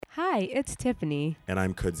Hi, it's Tiffany. And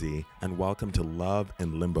I'm Kudzi, and welcome to Love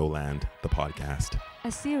in Limbo Land, the podcast.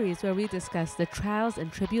 A series where we discuss the trials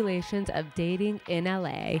and tribulations of dating in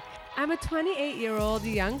LA. I'm a 28-year-old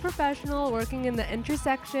young professional working in the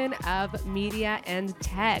intersection of media and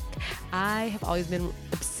tech. I have always been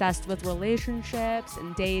obsessed with relationships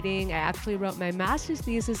and dating. I actually wrote my master's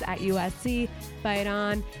thesis at USC, Fight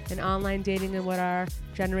On, and online dating and what our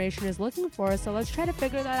generation is looking for. So let's try to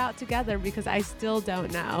figure that out together because I still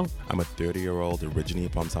don't know. I'm a 30-year-old originally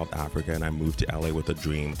from South Africa, and I moved to LA with a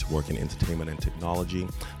dream to work in entertainment and technology,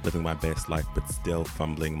 living my best life, but still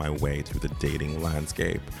fumbling my way through the dating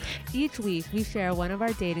landscape. Each week, we share one of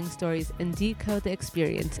our dating stories and decode the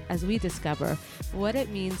experience as we discover what it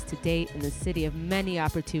means to date in the city of many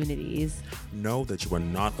opportunities. Know that you are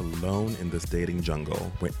not alone in this dating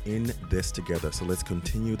jungle. We're in this together, so let's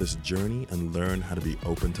continue this journey and learn how to be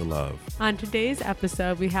open to love. On today's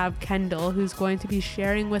episode, we have Kendall, who's going to be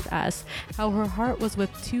sharing with us how her heart was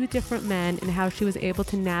with two different men and how she was able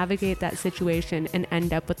to navigate that situation and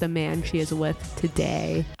end up with the man she is with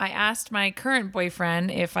today. I asked my current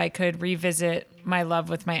boyfriend if I could revisit my love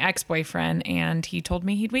with my ex-boyfriend, and he told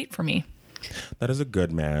me he'd wait for me. That is a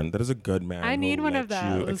good man. That is a good man. I need one of those.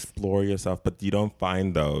 You explore yourself, but you don't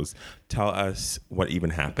find those. Tell us what even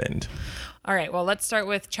happened. All right, well, let's start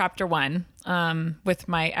with chapter 1 with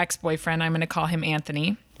my ex-boyfriend. I'm going to call him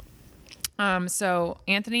Anthony. So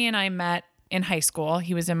Anthony and I met in high school.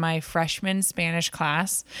 He was in my freshman Spanish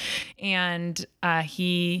class, and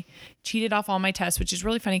he cheated off all my tests, which is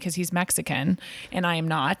really funny because he's Mexican and I am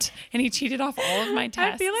not. And he cheated off all of my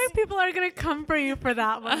tests. I feel like people are going to come for you for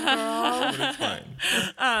that one, girl. It's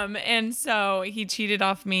fine. And so he cheated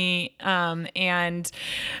off me. And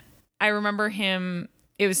I remember him.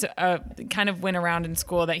 It was kind of went around in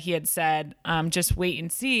school that he had said, just wait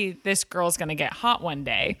and see, this girl's going to get hot one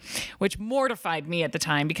day, which mortified me at the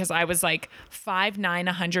time because I was like 5'9",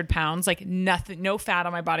 100 pounds, like nothing, no fat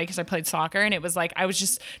on my body because I played soccer. And it was like, I was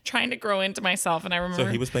just trying to grow into myself. And I remember.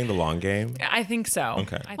 So he was playing the long game? I think so.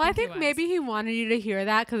 Okay. I think maybe he wanted you to hear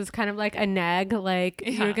that because it's kind of like a neg. Like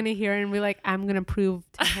you're going to hear it and be like, I'm going to prove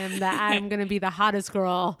to him that I'm going to be the hottest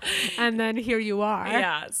girl. And then here you are.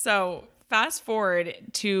 Yeah. So fast forward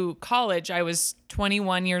to college, I was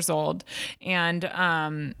 21 years old,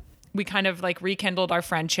 and we kind of like rekindled our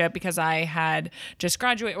friendship because I had just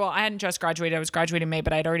graduated. Well, I hadn't just graduated. I was graduating in May,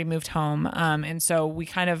 but I'd already moved home. And so we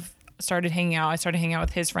kind of started hanging out. I started hanging out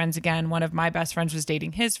with his friends again. One of my best friends was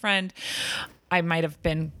dating his friend. I might have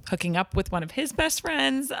been hooking up with one of his best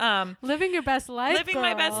friends. Living your best life, Living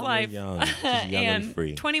my best life. You're young. She's young and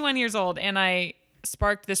free. 21 years old. And I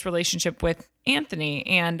sparked this relationship with Anthony,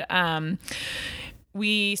 and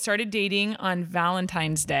we started dating on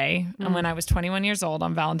Valentine's Day when I was 21 years old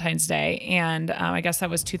on Valentine's Day, and I guess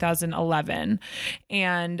that was 2011,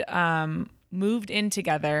 and moved in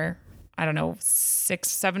together, I don't know,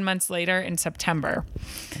 6-7 months later in September.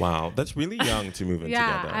 Wow, that's really young to move in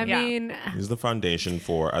Yeah, together. I mean, This is the foundation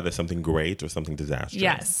for either something great or something disastrous.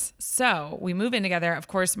 Yes. So we move in together. Of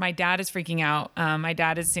course, my dad is freaking out. My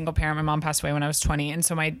dad is a single parent. My mom passed away when I was 20. And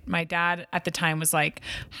so my dad at the time was like,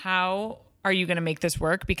 how are you going to make this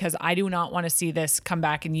work? Because I do not want to see this come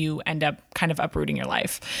back and you end up kind of uprooting your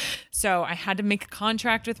life. So I had to make a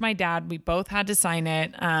contract with my dad. We both had to sign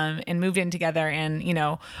it and moved in together. And, you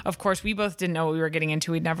know, of course, we both didn't know what we were getting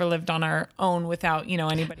into. We'd never lived on our own without, you know,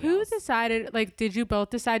 anybody who else. decided, like, did you both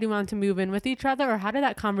decide you wanted to move in with each other, or how did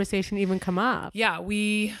that conversation even come up? Yeah,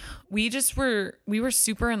 we were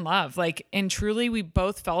super in love. Like, and truly we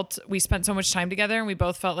both felt, we spent so much time together and we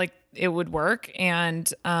both felt like it would work.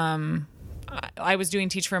 And, I was doing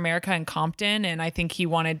Teach for America in Compton, and I think he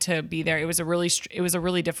wanted to be there. It was a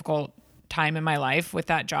really difficult time in my life with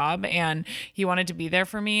that job, and he wanted to be there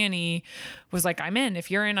for me, and he was like, I'm in.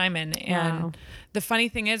 If you're in, I'm in. And the funny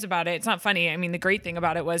thing is about it, it's not funny. I mean, the great thing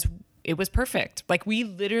about it was it was perfect. Like, we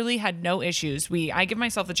literally had no issues. I give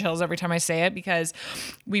myself the chills every time I say it because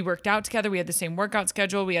we worked out together. We had the same workout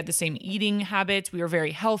schedule. We had the same eating habits. We were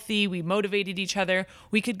very healthy. We motivated each other.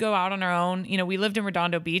 We could go out on our own. You know, we lived in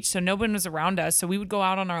Redondo Beach, so no one was around us. So we would go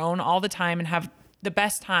out on our own all the time and have the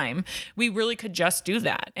best time. We really could just do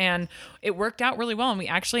that. And it worked out really well. And we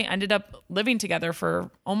actually ended up living together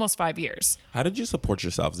for almost 5 years. How did you support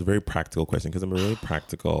yourself? It's a very practical question because I'm a really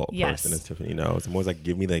practical Yes. person, as Tiffany knows. I'm always like,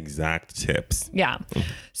 give me the exact tips. Yeah.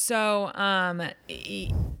 So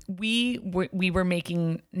we were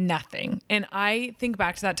making nothing. And I think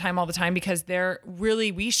back to that time all the time because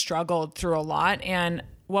we struggled through a lot. And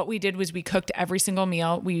what we did was we cooked every single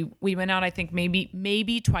meal. We went out, I think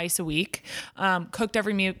maybe twice a week, cooked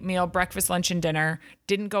every meal, breakfast, lunch, and dinner,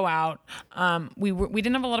 didn't go out. We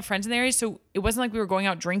didn't have a lot of friends in the area, so it wasn't like we were going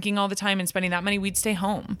out drinking all the time and spending that money. We'd stay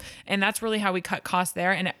home, and that's really how we cut costs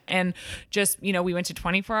there. And just, you know, we went to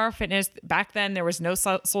 24-hour fitness. Back then, there was no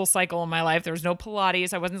Soul Cycle in my life. There was no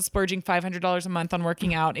Pilates. I wasn't splurging $500 a month on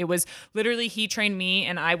working out. It was literally he trained me,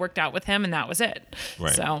 and I worked out with him, and that was it.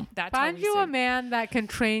 Right. So that's Find you a man that can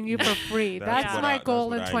train you for free. That's my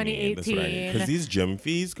goal in 2018. Because these gym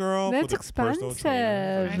fees, girl, That's for the personal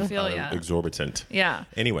trainer, expensive. I feel are ya. exorbitant. Yeah.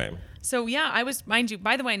 Anyway. So yeah, I was, mind you,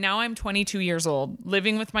 by the way, now I'm 22 years old,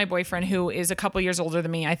 living with my boyfriend who is a couple years older than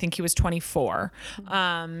me. I think he was 24.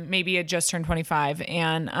 Maybe had just turned 25.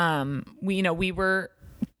 And we were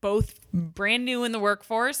both brand new in the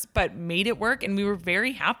workforce, but made it work, and we were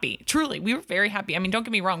very happy. Truly, we were very happy. I mean, don't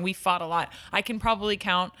get me wrong, we fought a lot. I can probably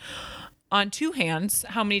count on two hands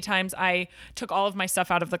how many times I took all of my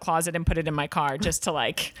stuff out of the closet and put it in my car just to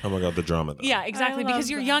like... Oh my God, the drama though. Yeah, exactly. Because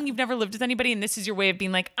you're young, you've never lived with anybody, and this is your way of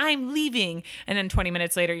being like, I'm leaving. And then 20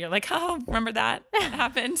 minutes later, you're like, oh, remember that? That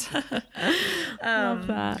happened. Love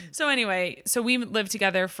that. So anyway, so we lived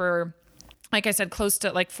together for, like I said, close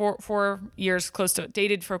to like 4 years,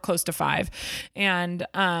 dated for close to 5. And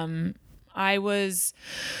I was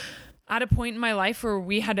at a point in my life where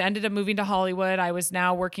we had ended up moving to Hollywood. I was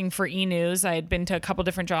now working for E! News. I had been to a couple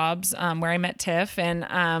different jobs where I met Tiff, and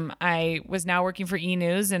I was now working for E!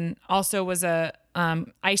 News, and also was a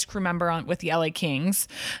ice crew member with the LA Kings,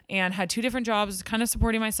 and had 2 different jobs, kind of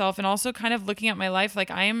supporting myself and also kind of looking at my life.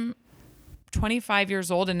 Like, I am 25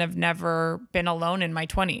 years old and have never been alone in my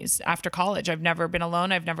 20s after college. I've never been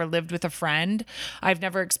alone. I've never lived with a friend. I've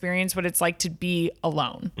never experienced what it's like to be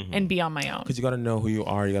alone and be on my own. Because you got to know who you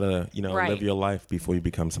are. You got to, Right. live your life before you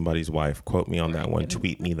become somebody's wife. Quote me on that one.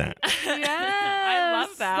 Tweet me that. Yes. I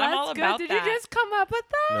love that. I'm all about Did that. you just come up with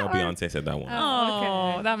that? No, or- Beyonce said that one.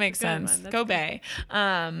 Oh, okay. that makes Good sense. one. That's Go good. Bay.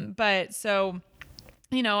 But so,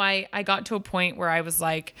 you know, I got to a point where I was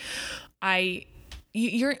like,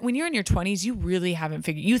 when you're in your 20s, you really haven't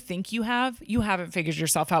figured. You think you haven't figured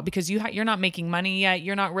yourself out because you're not making money yet.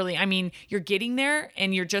 You're not really. I mean, you're getting there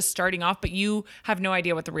and you're just starting off, but you have no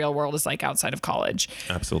idea what the real world is like outside of college.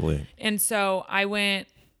 Absolutely. And so I went.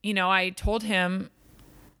 You know, I told him,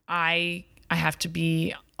 I have to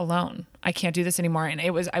be alone. I can't do this anymore. And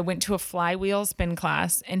I went to a flywheel spin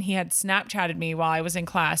class, and he had Snapchatted me while I was in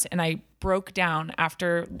class, and I broke down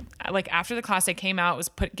after the class. I came out, was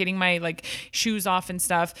getting my like shoes off and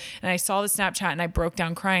stuff, and I saw the Snapchat and I broke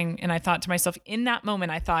down crying, and I thought to myself in that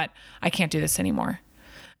moment, I can't do this anymore.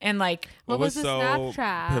 And like, What was the so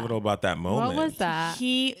Snapchat? pivotal about that moment? What was that?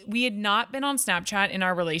 we had not been on Snapchat in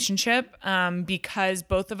our relationship because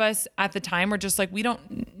both of us at the time were just like, we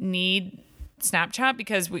don't need Snapchat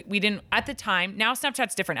because we didn't at the time. Now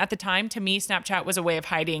Snapchat's different. At the time, to me, Snapchat was a way of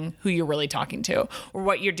hiding who you're really talking to or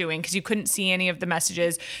what you're doing, because you couldn't see any of the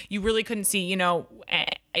messages. You really couldn't see, you know,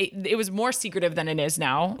 it was more secretive than it is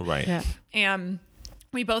now. Right. Yeah. And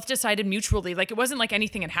we both decided mutually, like, it wasn't like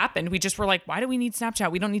anything had happened. We just were like, why do we need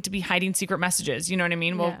Snapchat? We don't need to be hiding secret messages. You know what I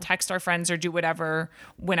mean? We'll Yeah. text our friends or do whatever,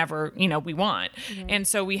 whenever, you know, we want. And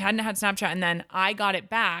so we hadn't had Snapchat. And then I got it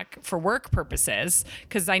back for work purposes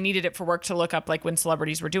because I needed it for work to look up like when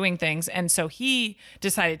celebrities were doing things. And so he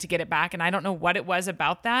decided to get it back. And I don't know what it was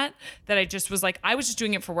about that I just was like, I was just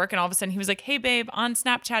doing it for work. And all of a sudden he was like, hey babe, on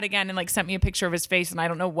Snapchat again. And like sent me a picture of his face. And I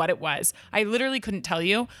don't know what it was. I literally couldn't tell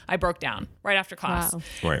you. I broke down right after class. Wow.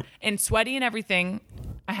 Right. And sweaty and everything.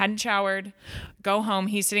 I hadn't showered. Go home.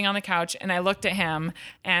 He's sitting on the couch, and I looked at him,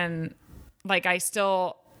 and like I'm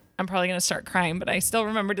probably gonna start crying, but I still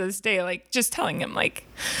remember to this day, like just telling him, like,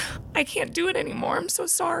 I can't do it anymore. I'm so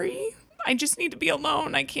sorry. I just need to be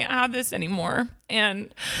alone. I can't have this anymore.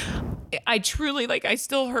 And I truly, like, I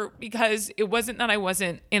still hurt because it wasn't that I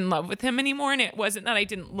wasn't in love with him anymore, and it wasn't that I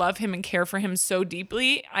didn't love him and care for him so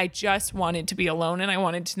deeply. I just wanted to be alone, and I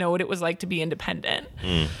wanted to know what it was like to be independent.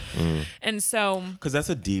 And so, Because that's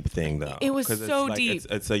a deep thing, though. It was 'Cause it's so like, deep.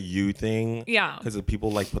 It's a you thing. Yeah. Because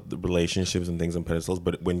people like put the relationships and things on pedestals,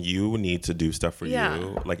 but when you need to do stuff for Yeah.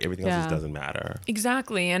 you, like everything else Yeah. just doesn't matter.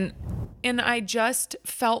 exactly. And I just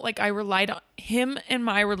felt like I relied on him, and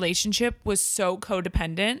my relationship was so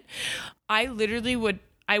codependent. I literally would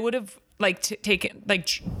have like taken,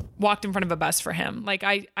 like walked in front of a bus for him. Like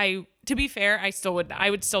I to be fair, I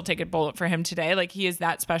would still take a bullet for him today. Like he is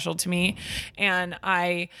that special to me. And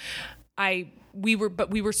we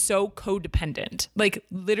were so codependent, like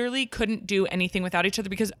literally couldn't do anything without each other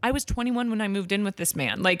because I was 21 when I moved in with this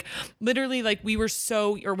man. Like literally, like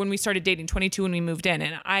when we started dating, 22 when we moved in,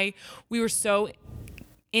 and we were so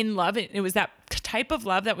in love. It was that type of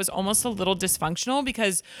love that was almost a little dysfunctional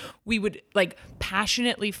because we would like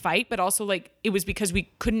passionately fight, but also like it was because we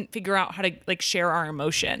couldn't figure out how to like share our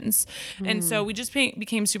emotions. And so we just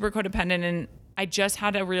became super codependent. And I just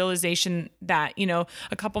had a realization that, you know,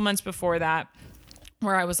 a couple months before that,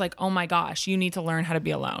 where I was like, oh my gosh, you need to learn how to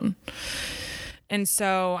be alone. And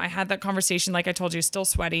so I had that conversation, like I told you, still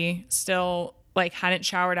sweaty, still like hadn't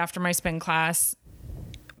showered after my spin class,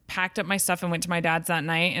 packed up my stuff and went to my dad's that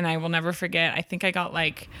night. And I will never forget, I think I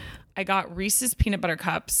got Reese's peanut butter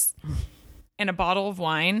cups and a bottle of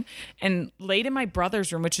wine and laid in my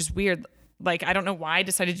brother's room, which is weird. Like, I don't know why I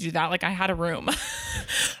decided to do that. Like, I had a room.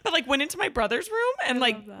 I like went into my brot's room and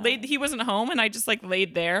like he wasn't home, and I just like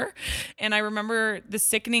laid there. And I remember the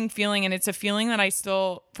sickening feeling, and it's a feeling that I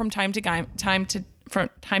still from time to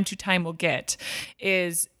time will get,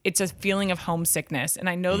 is it's a feeling of homesickness. And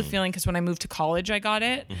I know the feeling because when I moved to college, I got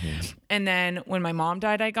it. And then when my mom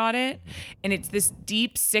died, I got it. And it's this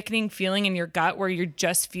deep, sickening feeling in your gut where you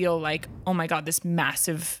just feel like, oh my God, this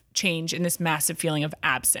massive change and this massive feeling of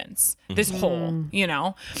absence, this hole, you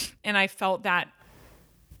know? And I felt that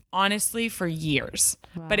honestly for years.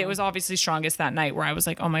 Wow. But it was obviously strongest that night where I was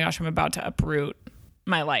like, oh my gosh, I'm about to uproot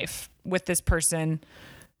my life with this person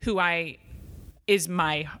who is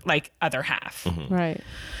my like other half. Right.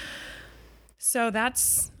 So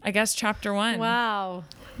that's, I guess, chapter 1. Wow.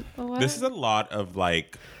 This is a lot of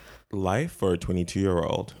like life for a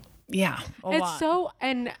 22-year-old. Yeah. It's so,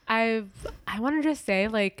 and I want to just say,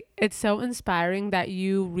 like, it's so inspiring that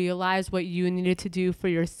you realize what you needed to do for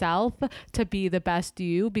yourself to be the best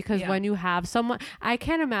you, because when you have someone, I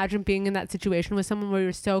can't imagine being in that situation with someone where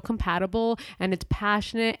you're so compatible and it's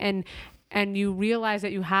passionate and you realize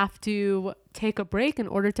that you have to take a break in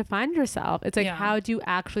order to find yourself. It's like, how do you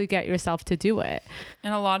actually get yourself to do it?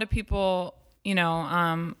 And a lot of people, you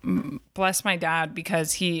know, bless my dad,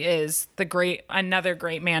 because he is another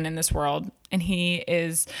great man in this world. And he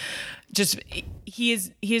is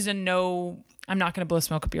a no, I'm not going to blow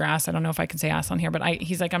smoke up your ass. I don't know if I can say ass on here, but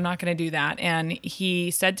he's like, I'm not going to do that. And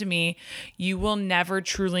he said to me, you will never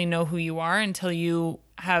truly know who you are until you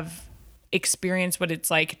have experienced what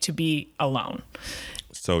it's like to be alone.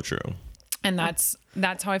 So true. And that's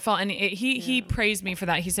how I felt. And he praised me for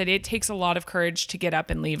that. He said, it takes a lot of courage to get up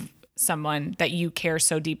and leave someone that you care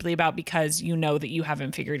so deeply about because you know that you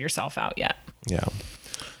haven't figured yourself out yet. Yeah.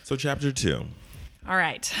 So chapter 2. All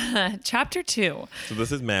right. Chapter 2. So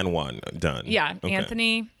this is man 1 done. Yeah. Okay.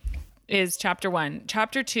 Anthony is chapter 1.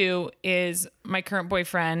 Chapter 2 is my current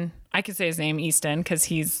boyfriend. I could say his name, Easton, because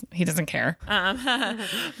he doesn't care.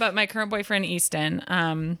 But my current boyfriend,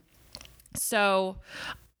 Easton. So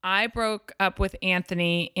I broke up with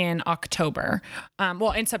Anthony in October.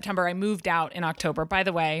 In September. I moved out in October. By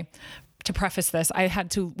the way, to preface this, we had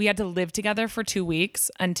to live together for 2 weeks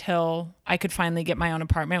until I could finally get my own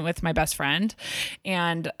apartment with my best friend.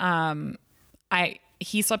 And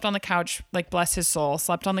he slept on the couch, like, bless his soul,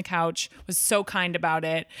 slept on the couch, was so kind about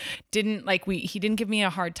it. He didn't give me a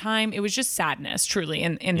hard time. It was just sadness, truly,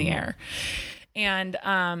 in the air.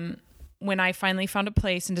 And when I finally found a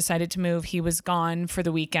place and decided to move, he was gone for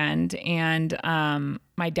the weekend. And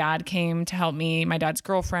my dad came to help me, my dad's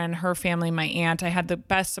girlfriend, her family, my aunt. I had the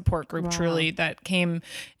best support group, truly, that came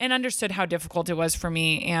and understood how difficult it was for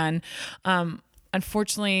me. And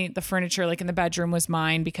unfortunately, the furniture, like in the bedroom, was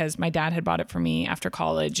mine because my dad had bought it for me after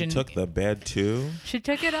college. And took the bed too? She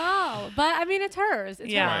took it all. But I mean, it's hers.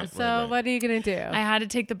 It's hers. So what are you going to do? I had to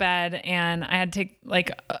take the bed, and I had to take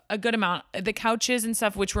like a good amount. The couches and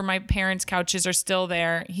stuff, which were my parents' couches, are still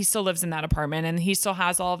there. He still lives in that apartment, and he still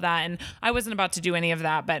has all of that. And I wasn't about to do any of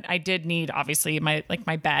that, but I did need, obviously, my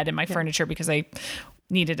bed and my furniture because I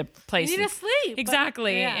needed a place. You need to sleep.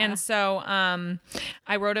 Exactly. And so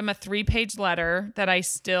I wrote him a 3-page letter that I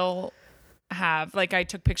still have. Like, I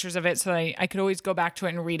took pictures of it so I could always go back to it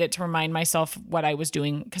and read it to remind myself what I was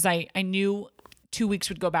doing. Because I knew 2 weeks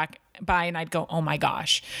would go by and I'd go, oh my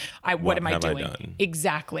gosh, what am I doing?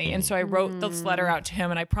 Exactly. And so I wrote this letter out to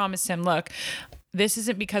him, and I promised him, look, this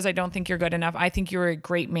isn't because I don't think you're good enough. I think you're a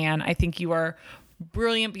great man. I think you are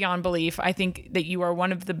brilliant beyond belief. I think that you are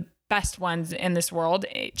one of the best ones in this world.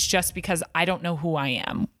 It's just because I don't know who I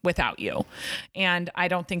am without you. And I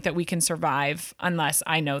don't think that we can survive unless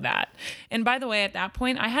I know that. And by the way, at that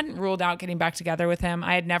point, I hadn't ruled out getting back together with him.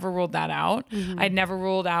 I had never ruled that out. I'd never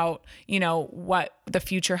ruled out, what the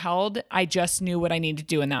future held. I just knew what I needed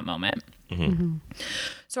to do in that moment.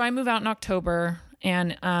 So I move out in October,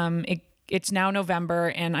 and it's now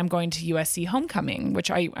November, and I'm going to USC homecoming, which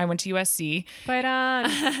I went to USC. Fight on.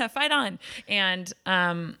 Fight on. And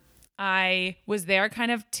I was there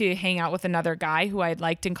kind of to hang out with another guy who I had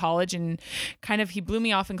liked in college, and kind of he blew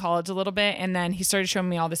me off in college a little bit. And then he started showing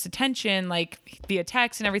me all this attention, like via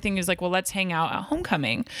text and everything. He was like, well, let's hang out at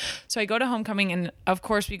homecoming. So I go to homecoming, and of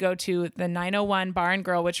course we go to the 901 Bar and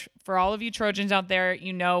Grill, which for all of you Trojans out there,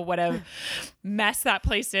 you know what a mess that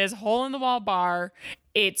place is. Hole in the wall bar.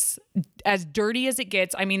 It's as dirty as it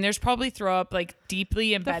gets. I mean, there's probably throw up like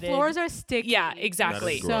deeply embedded. The floors are sticky. Yeah,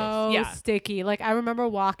 exactly. So sticky. Like I remember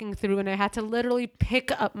walking through and I had to literally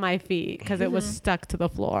pick up my feet because it was stuck to the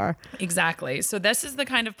floor. Exactly. So this is the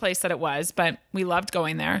kind of place that it was, but we loved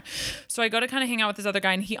going there. So I go to kind of hang out with this other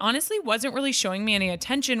guy, and he honestly wasn't really showing me any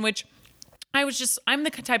attention, which I'm the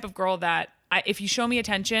type of girl that if you show me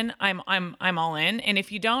attention, I'm all in. And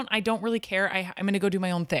if you don't, I don't really care. I'm going to go do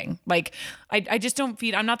my own thing. Like I just don't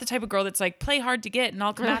feed. I'm not the type of girl that's like, play hard to get and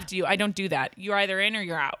I'll come after you. I don't do that. You're either in or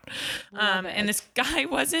you're out. And this guy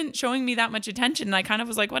wasn't showing me that much attention. And I kind of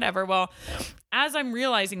was like, whatever. Well, as I'm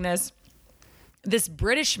realizing this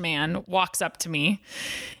British man walks up to me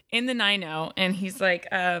in the 90, and he's like,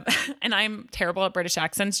 and I'm terrible at British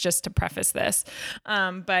accents, just to preface this.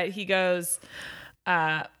 But he goes,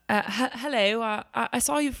 hello, I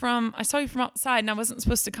saw you from outside, and I wasn't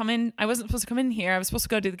supposed to come in here. I was supposed to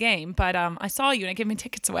go to the game, but I saw you and I gave me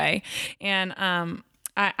tickets away, and I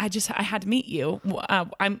had to meet you.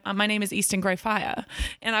 My name is Easton Greyfire.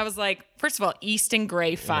 And I was like, first of all, Easton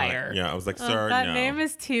Greyfire. Yeah, I was like, sir, that no. name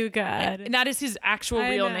is too good. And that is his actual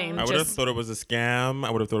real name. I would have thought it was a scam.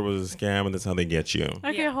 And that's how they get you.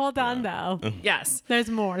 Okay, hold on though. Yes. There's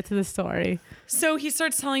more to the story. So he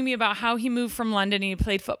starts telling me about how he moved from London and he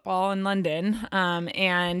played football in London.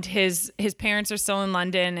 And his parents are still in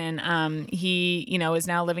London, and he, is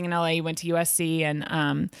now living in LA. He went to USC,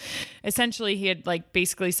 and essentially he had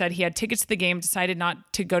basically said he had tickets to the game, decided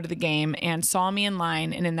not to go to the game, and saw me in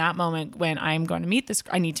line. And in that moment, when I'm going to meet this,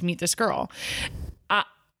 I need to meet this girl.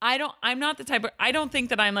 I'm not the type of, I don't think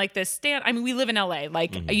that I'm like this we live in LA.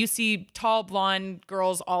 You see tall blonde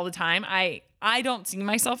girls all the time. I don't see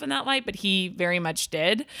myself in that light, but he very much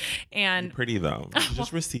did. And pretty though.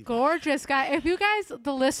 Just receive. Gorgeous guy. If you guys,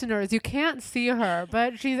 the listeners, you can't see her,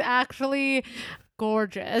 but she's actually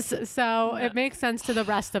gorgeous. So it makes sense to the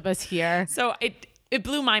rest of us here. So it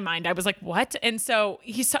blew my mind. I was like, what? And so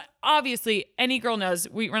he's obviously, any girl knows,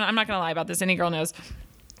 I'm not going to lie about this. Any girl knows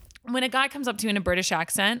when a guy comes up to you in a British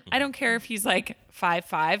accent, I don't care if he's like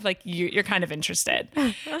 5'5", like you're kind of interested.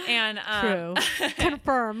 And true.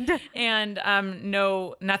 Confirmed. And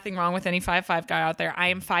no, nothing wrong with any 5'5" guy out there. I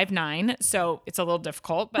am 5'9", so it's a little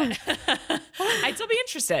difficult, but I'd still be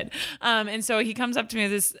interested. And so he comes up to me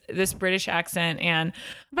with this British accent,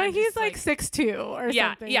 but he's like 6'2" or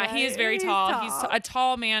something. Yeah, right? he is very tall. He's a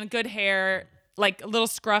tall man, good hair, like a little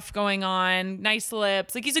scruff going on, nice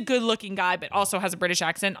lips. Like he's a good looking guy, but also has a British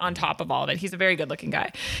accent on top of all of it. He's a very good looking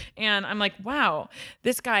guy. And I'm like, wow,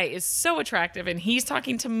 this guy is so attractive. And he's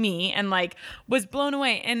talking to me, and was blown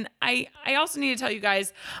away. And I also need to tell you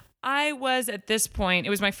guys, I was at this point, it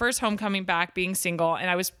was my first homecoming back being single, and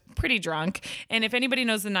I was pretty drunk. And if anybody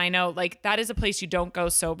knows the 90, that is a place you don't go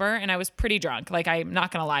sober. And I was pretty drunk. I'm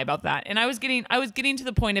not going to lie about that. And I was getting to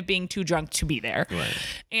the point of being too drunk to be there. Right.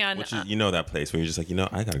 And which is, that place where you're just like,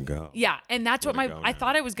 I gotta go. Yeah. And that's what I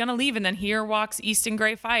thought I was going to leave. And then here walks Easton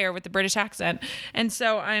Greyfire with the British accent. And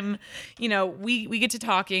so I'm, we get to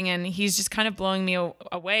talking, and he's just kind of blowing me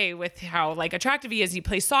away with how attractive he is. He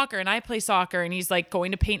plays soccer and I play soccer, and he's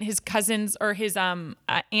going to paint his cousin's or his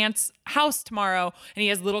aunt's house tomorrow. And he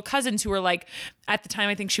has little cousins who were at the time,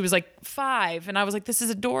 I think she was 5, and I was like, this is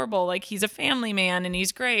adorable. He's a family man and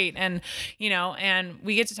he's great. And, and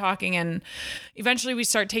we get to talking, and eventually we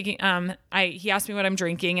start taking, he asked me what I'm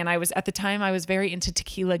drinking, and at the time I was very into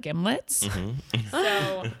tequila gimlets. Mm-hmm.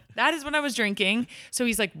 So that is what I was drinking. So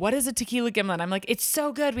he's like, what is a tequila gimlet? I'm like, it's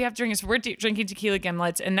so good. We have to drink it. So we're drinking tequila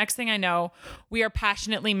gimlets. And next thing I know, we are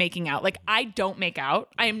passionately making out. I don't make out.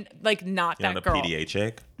 I'm not that girl. Not a PDA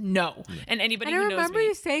chick? No. And anybody who knows me. I remember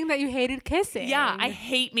you saying that you hated kissing. Yeah, I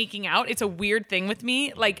hate making out. It's a weird thing with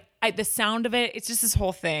me. The sound of it, it's just this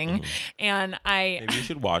whole thing. And maybe you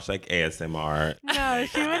should watch ASMR. No,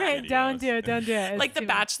 she would hate. Don't do it. Don't do it. It's The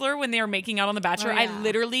Bachelor, when they are making out on The Bachelor, I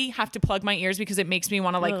literally have to plug my ears because it makes me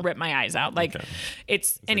want to rip my eyes out.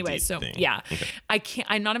 It's anyway. So thing. Yeah, okay. I can't.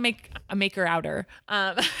 I'm not a maker outer.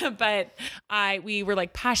 But we were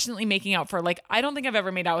passionately making out for I don't think I've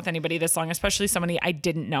ever made out with anybody this long, especially somebody I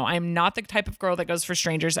didn't know. I'm not the type of girl that goes for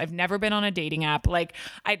strangers. I've never been on a dating app.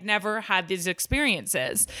 I'd never had these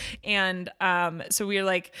experiences. And so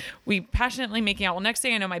we passionately making out. Well, next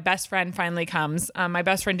thing I know, my best friend finally comes. My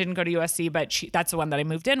best friend didn't go to USC, but that's the one that I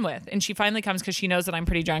moved in with. And she finally comes because she knows that I'm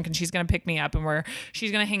pretty drunk and she's going to pick me up and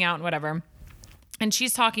she's going to hang out and whatever. And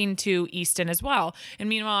she's talking to Easton as well. And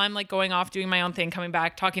meanwhile, I'm like going off doing my own thing, coming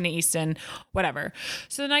back, talking to Easton, whatever.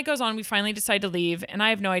 So the night goes on. We finally decide to leave. And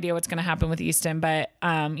I have no idea what's going to happen with Easton. But,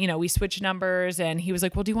 we switch numbers. And he was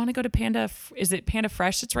like, well, do you want to go to Panda? Is it Panda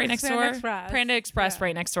Fresh that's right next door? Express. Panda Express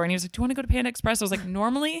right next door. And he was like, do you want to go to Panda Express? I was like,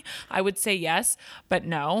 normally I would say yes, but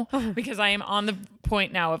no, because I am on the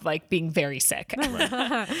point now of like being very sick.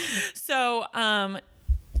 So,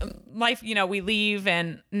 life, we leave,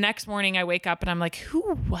 and next morning I wake up and I'm like,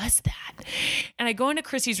 who was that? And I go into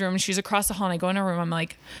Chrissy's room and she's across the hall, and I go in her room. I'm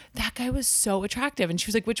like, that guy was so attractive. And she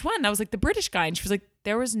was like, which one? And I was like, the British guy. And she was like,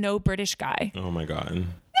 there was no British guy. Oh my God.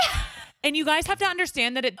 And you guys have to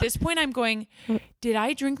understand that at this point I'm going, did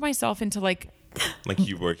I drink myself into like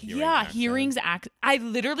you were hearing hearings I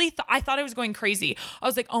literally I thought I was going crazy. I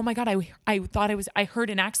was like, oh my God, I thought I heard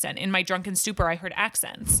an accent in my drunken stupor. I heard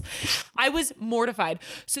accents. I was mortified.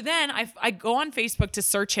 So then I go on Facebook to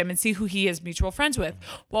search him and see who he is mutual friends with.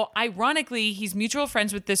 Well, ironically, he's mutual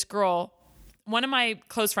friends with this girl, one of my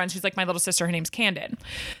close friends who's like my little sister. Her name's Candon.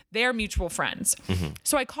 They're mutual friends. Mm-hmm.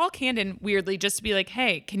 So I call Candon weirdly just to be like,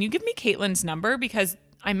 hey, can you give me Caitlin's number? Because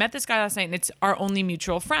I met this guy last night and it's our only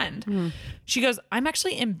mutual friend. Mm. She goes, I'm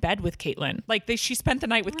actually in bed with Caitlin. Like she spent the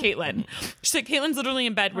night with Caitlin. She's like, Caitlin's literally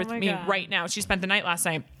in bed with me right now. She spent the night last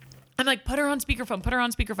night. I'm like, put her on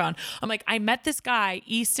speakerphone. I'm like, I met this guy,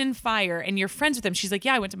 Easton Fire, and you're friends with him. She's like,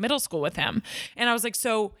 yeah, I went to middle school with him. And I was like,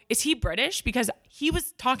 so is he British? Because he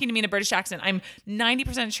was talking to me in a British accent. I'm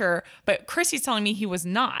 90% sure, but Chrissy's telling me he was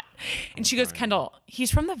not. And she goes, Kendall, he's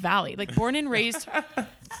from the Valley, like born and raised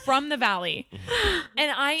from the Valley. And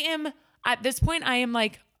I am, at this point, I am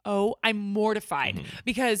like, oh, I'm mortified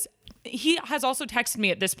because he has also texted me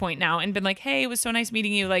at this point now and been like, hey, it was so nice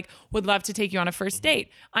meeting you. Like, would love to take you on a first date.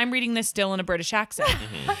 I'm reading this still in a British accent.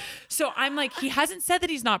 So I'm like, he hasn't said that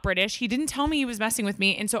he's not British. He didn't tell me he was messing with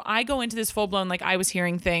me. And so I go into this full blown, like I was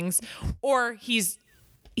hearing things, or he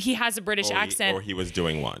has a British accent. Or he was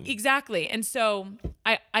doing one. Exactly. And so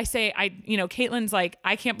I say, Caitlin's like,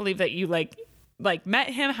 I can't believe that you like met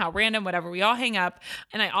him, how random, whatever. We all hang up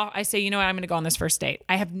and I say, you know what, I'm going to go on this first date.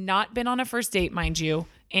 I have not been on a first date, mind you,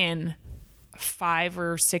 in 5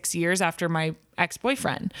 or 6 years after my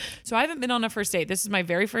ex-boyfriend. So I haven't been on a first date. This is my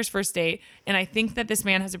very first date. And I think that this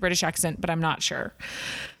man has a British accent, but I'm not sure.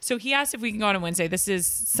 So he asked if we can go on a Wednesday. This is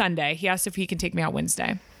Sunday. He asked if he can take me out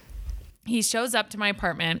Wednesday. He shows up to my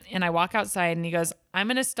apartment and I walk outside and he goes, I'm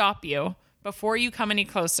going to stop you before you come any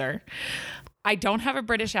closer. I don't have a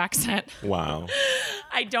British accent. Wow.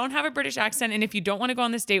 I don't have a British accent. And if you don't want to go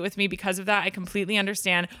on this date with me because of that, I completely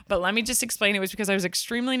understand. But let me just explain. It was because I was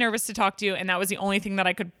extremely nervous to talk to you. And that was the only thing that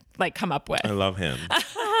I could come up with. I love him.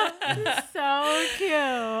 So cute.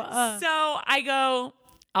 So I go,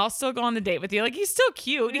 I'll still go on the date with you. Like, he's still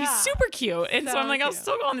cute. Yeah. He's super cute. And so I'm like, I'll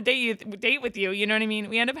still go on the date with you. You know what I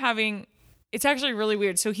mean? We end up having, it's actually really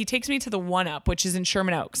weird. So he takes me to the One Up, which is in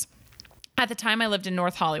Sherman Oaks. At the time I lived in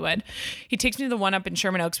North Hollywood. He takes me to the One Up in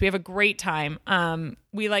Sherman Oaks. We have a great time.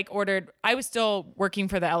 We ordered, I was still working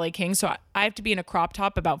for the LA Kings, so I have to be in a crop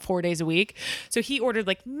top about 4 days a week. So he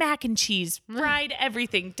ordered mac and cheese, fried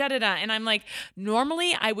everything, And I'm like,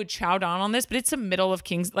 normally I would chow down on this, but it's the middle of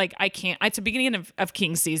Kings. I can't, it's the beginning of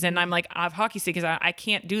Kings season. I'm like, I have hockey season because I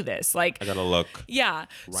can't do this. I gotta look. Yeah.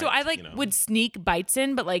 Right, so I would sneak bites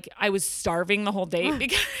in, but I was starving the whole date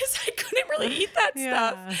because I couldn't really eat that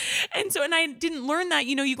stuff. And so, and I didn't learn that,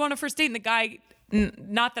 you go on a first date and the guy,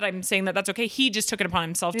 not that I'm saying that that's okay. He just took it upon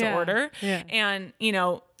himself to order. Yeah. And,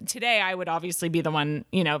 today I would obviously be the one,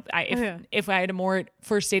 if I had a more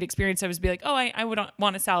first date experience, I would be like, oh, I would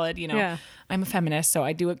want a salad. I'm a feminist, so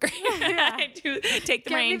I do agree. I do take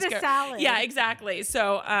the reins. Give me the salad. Yeah, exactly.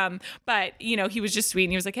 So, but he was just sweet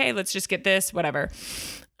and he was like, hey, let's just get this, whatever.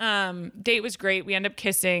 Date was great. We end up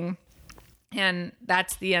kissing and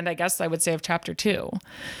that's the end, I guess I would say, of chapter 2.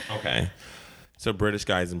 Okay. So British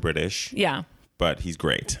guy isn't British. Yeah. But he's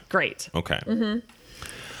great. Great. Okay. Mm-hmm.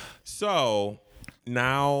 So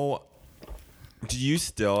now, do you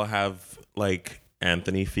still have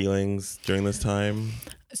Anthony feelings during this time?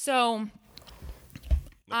 So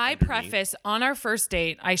I preface on our first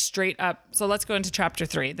date, I straight up. So let's go into chapter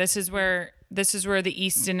 3. This is where the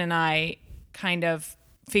Easton and I kind of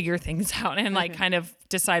figure things out and kind of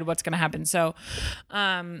decide what's going to happen. So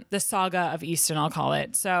the saga of Easton, I'll call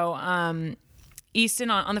it. So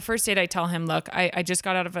Easton, on the first date, I tell him, look, I just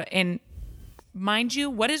got out of and mind you,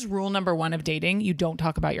 what is rule number 1 of dating? You don't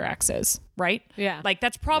talk about your exes, right? Yeah. Like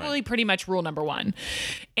that's probably pretty much rule number 1.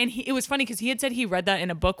 And it was funny because he had said he read that in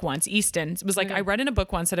a book once. Easton was like, I read in a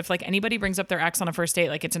book once that if like anybody brings up their ex on a first date,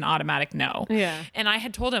 like it's an automatic no. Yeah. And I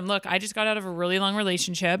had told him, look, I just got out of a really long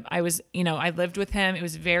relationship. I was, I lived with him. It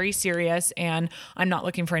was very serious and I'm not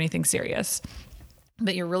looking for anything serious.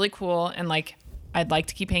 But you're really cool and like I'd like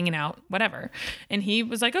to keep hanging out, whatever. And he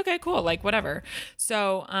was like, okay, cool, like whatever.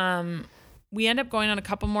 So we end up going on a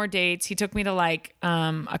couple more dates. He took me to like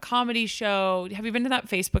a comedy show. Have you been to that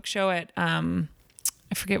Facebook show at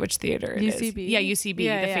I forget which theater it is. UCB? Yeah, UCB,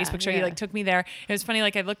 the Facebook show. He like took me there. It was funny.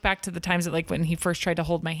 Like I look back to the times that like when he first tried to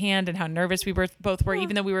hold my hand and how nervous we both were,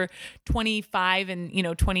 even though we were 25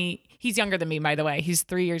 and 20. He's younger than me, by the way. He's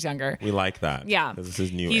 3 years younger. We like that. Yeah. This is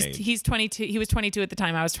his new age. He's 22. He was 22 at the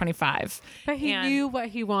time. I was 25. But he knew what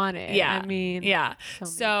he wanted. Yeah. I mean. Yeah.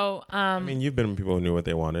 So, I mean, you've been with people who knew what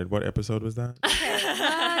they wanted. What episode was that?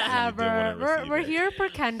 Whatever. We're here for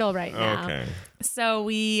Kendall right now. Okay. So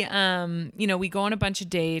we, we go on a bunch of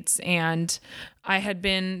dates and I had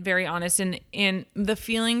been very honest and the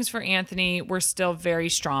feelings for Anthony were still very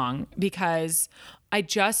strong because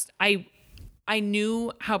I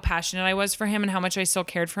knew how passionate I was for him and how much I still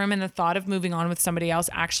cared for him. And the thought of moving on with somebody else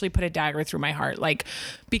actually put a dagger through my heart. Like,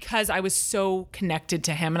 because I was so connected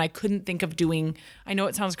to him and I couldn't think of I know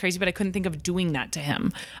it sounds crazy, but I couldn't think of doing that to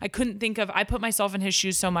him. I put myself in his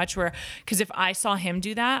shoes so much because if I saw him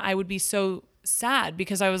do that, I would be so sad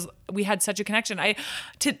because we had such a connection.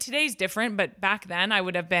 Today's different, but back then I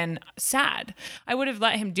would have been sad. I would have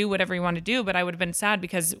let him do whatever he wanted to do, but I would have been sad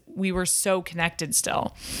because we were so connected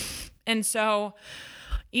still. And so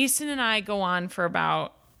Easton and I go on for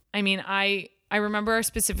about, I remember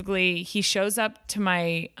specifically, he shows up to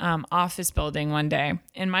my office building one day,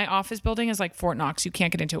 and my office building is like Fort Knox. You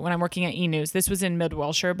can't get into it. When I'm working at E-News, this was in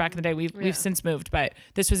Mid-Wilshire back in the day. We've since moved, but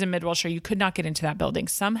this was in Mid-Wilshire. You could not get into that building.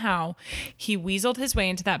 Somehow he weaseled his way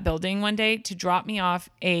into that building one day to drop me off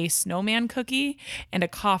a snowman cookie and a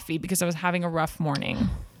coffee because I was having a rough morning.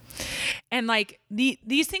 And like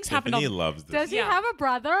these things happen. He loves this. Does he have a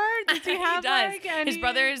brother? Does he have he does. like any... His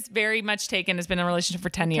brother is very much taken, has been in a relationship for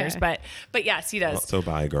 10 years, but yes, he does. So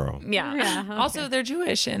bye, girl. Yeah. Okay. Also, they're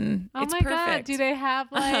Jewish and it's my perfect. God. Do they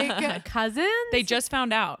have like cousins? They just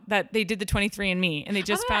found out that they did the 23andMe and they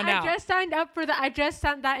just found out. I just signed up for that. I just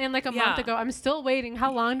sent that in like a month ago. I'm still waiting.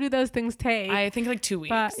 How long do those things take? I think like 2 weeks.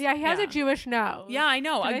 But yeah, he has a Jewish nose. Yeah, I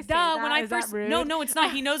know. Did I say that? When I Is that first rude? No, it's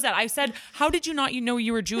not. He knows that. I said, how did you not know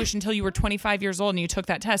you were Jewish until you were 25 years old and you took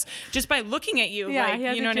that test? Just by looking at you, Yeah, like, he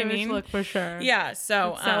has you know a what I Jewish mean? look for sure. Yeah,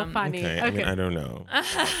 so funny. Okay. I mean, I don't know.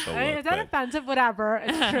 Is that offensive? Whatever.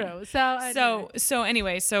 It's true. So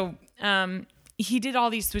anyway, he did all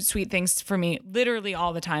these sweet things for me literally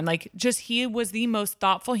all the time. Like he was the most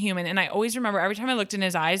thoughtful human. And I always remember every time I looked in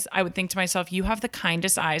his eyes, I would think to myself, you have the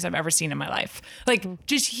kindest eyes I've ever seen in my life. Like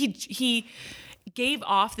just, he gave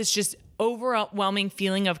off this just overwhelming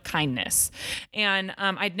feeling of kindness. And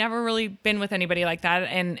I'd never really been with anybody like that.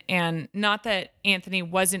 And not that Anthony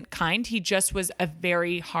wasn't kind, he just was a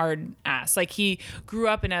very hard ass. Like he grew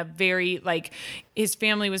up in a very, like, his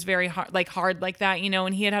family was very hard like that,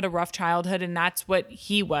 and he had a rough childhood, and that's what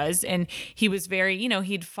he was. And he was very,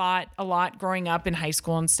 he'd fought a lot growing up in high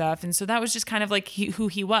school and stuff. And so that was just kind of like who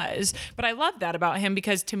he was. But I loved that about him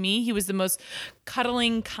because to me, he was the most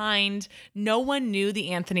cuddling, kind. No one knew the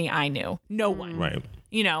Anthony I knew. No one. Right.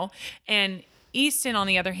 And Easton, on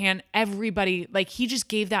the other hand, everybody, like, he just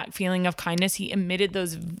gave that feeling of kindness. He emitted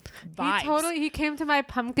those vibes. He came to my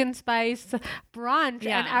pumpkin spice brunch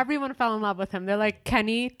and everyone fell in love with him. They're like,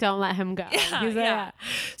 Kenny, don't let him go. Yeah.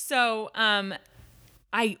 So,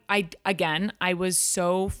 I was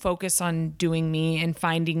so focused on doing me and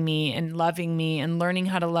finding me and loving me and learning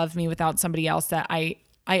how to love me without somebody else that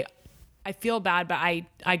I feel bad, but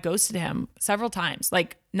I ghosted him several times.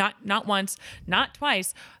 Like not once, not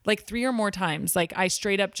twice, like 3 or more times. Like I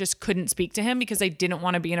straight up just couldn't speak to him because I didn't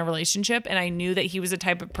want to be in a relationship. And I knew that he was the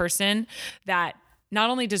type of person that not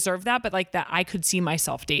only deserved that, but like that I could see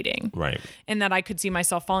myself dating. Right. And that I could see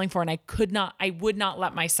myself falling for, and I would not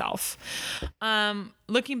let myself.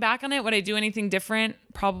 Looking back on it, would I do anything different?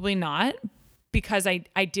 Probably not, because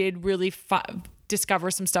I did really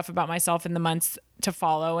discover some stuff about myself in the months to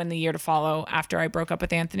follow and the year to follow after I broke up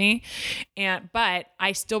with Anthony. But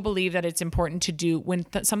I still believe that it's important to do when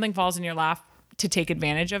something falls in your lap, to take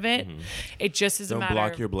advantage of it. Mm-hmm. It just is a matter. Don't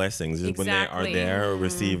block your blessings. Just Exactly. when they are there,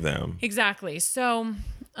 receive them. Exactly. So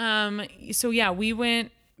we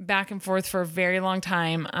went back and forth for a very long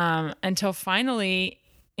time until finally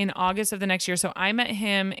in August of the next year. So I met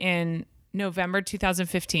him in November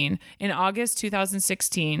 2015. In August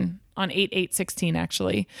 2016, on 8/8/16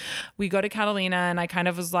 actually, we go to Catalina, and I kind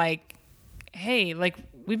of was like, hey, like,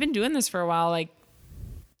 we've been doing this for a while. Like,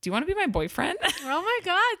 do you want to be my boyfriend? Oh my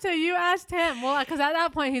God. So you asked him. Well, because at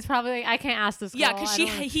that point, he's probably like, I can't ask this girl. Yeah, because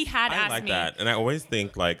he had I asked like me. that. And I always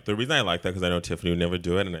think, like, the reason I like that, because I know Tiffany would never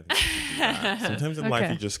do it. And I think she should do that. Sometimes in life,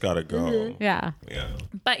 Okay. you just got to go. Yeah. Yeah.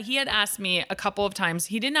 But he had asked me a couple of times.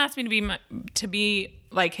 He didn't ask me to be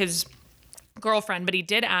like his girlfriend, but he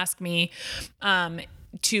did ask me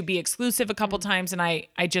to be exclusive a couple times, and I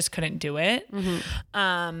just couldn't do it.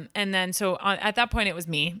 And then so at that point it was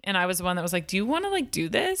me, and I was the one that was like, do you want to like do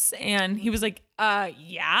this? And he was like,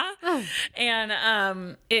 yeah.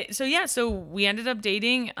 And so we ended up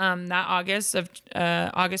dating that August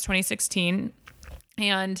 2016,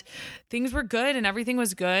 and things were good and everything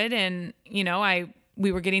was good, and we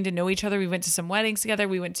were getting to know each other. We went to some weddings together.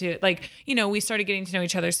 We went to we started getting to know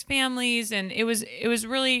each other's families, and it was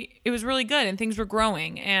really good, and things were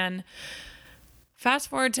growing. And fast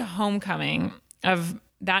forward to homecoming of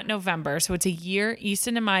that November. So it's a year,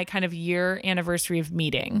 Easton and my kind of year anniversary of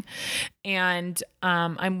meeting. And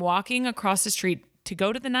I'm walking across the street to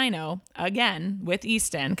go to the 9-0 again with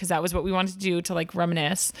Easton, because that was what we wanted to do, to like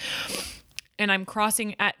reminisce. And I'm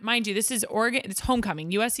crossing at, mind you, this is Oregon. It's homecoming.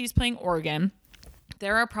 USC is playing Oregon.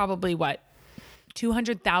 There are probably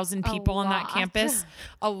 200,000 people on that campus.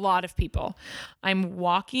 A lot of people. I'm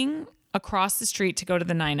walking across the street to go to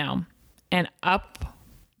the 9-0, and up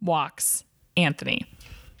walks Anthony.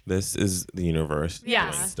 This is the universe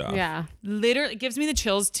doing stuff. Yeah. Literally, it gives me the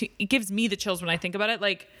chills when I think about it.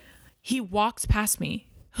 Like, he walks past me.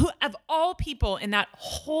 Who of all people in that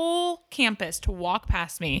whole campus to walk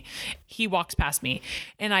past me, he walks past me,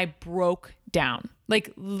 and I broke down.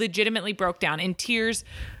 Like, legitimately broke down in tears,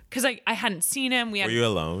 because I hadn't seen him. Were you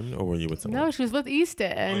alone, or were you with someone? No, she was with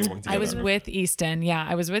Easton. I was with Easton. Yeah,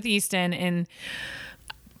 I was with Easton, and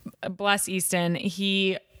bless Easton.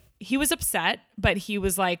 He was upset, but he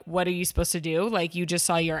was like, what are you supposed to do? Like, you just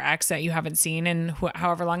saw your ex that you haven't seen in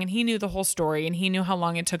however long. And he knew the whole story, and he knew how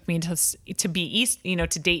long it took me to be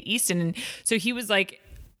to date Easton. And so he was like,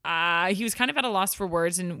 he was kind of at a loss for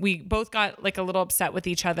words, and we both got like a little upset with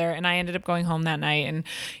each other. And I ended up going home that night and,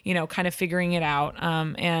 kind of figuring it out.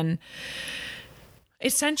 And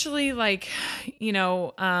essentially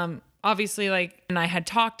obviously, and I had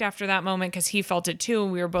talked after that moment, because he felt it too,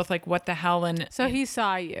 and we were both like, what the hell? And So he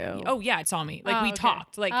saw you. oh yeah, it saw me. Like, we okay.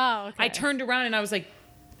 talked. Like, okay. I turned around and I was like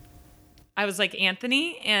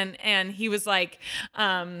Anthony, and he was like,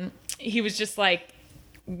 he was just like,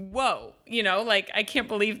 whoa, like, I can't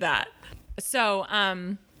believe that. So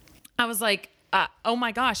I was like, oh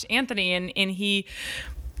my gosh, Anthony, and he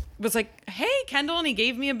was like, hey, Kendall, and he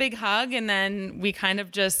gave me a big hug, and then we kind of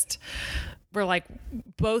just were like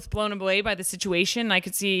both blown away by the situation. I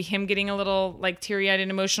could see him getting a little like teary-eyed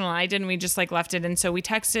and emotional. I didn't. We just like left it. And so we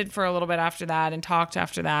texted for a little bit after that and talked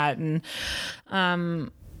after that. And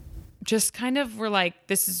just kind of were like,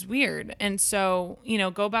 this is weird. And so,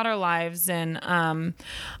 go about our lives. And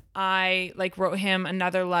I like wrote him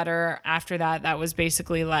another letter after that. That was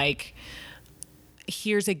basically like,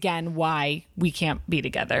 here's again why we can't be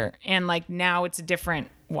together. And like, now it's a different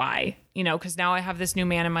why, because now I have this new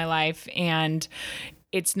man in my life, and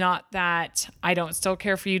it's not that I don't still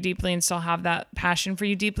care for you deeply and still have that passion for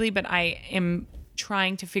you deeply, but I am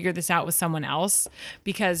trying to figure this out with someone else,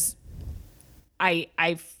 because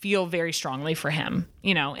I feel very strongly for him,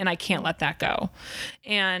 and I can't let that go.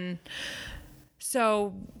 And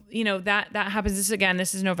so, that happens.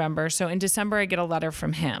 This is November. So in December, I get a letter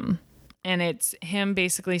from him. And it's him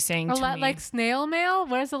basically saying to me, like snail mail?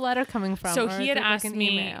 Where's the letter coming from? So Or he is had it like asked an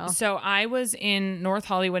me, email? so I was in North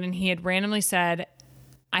Hollywood, and he had randomly said,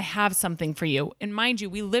 I have something for you. And mind you,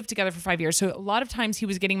 we lived together for 5 years. So a lot of times he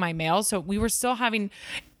was getting my mail. So we were still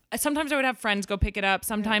sometimes I would have friends go pick it up.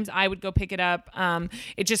 Sometimes I would go pick it up.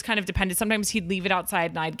 It just kind of depended. Sometimes he'd leave it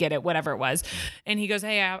outside and I'd get it, whatever it was. And he goes,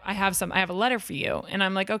 hey, I have a letter for you. And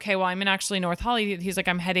I'm like, okay, well, I'm in actually North Hollywood. He's like,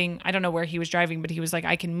 I'm heading, I don't know where he was driving, but he was like,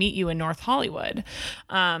 I can meet you in North Hollywood.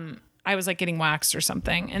 I was like getting waxed or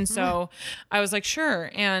something. And so I was like,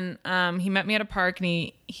 sure. And he met me at a park,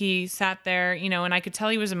 and he sat there, and I could tell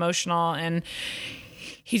he was emotional, and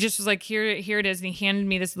he just was like, here it is. And he handed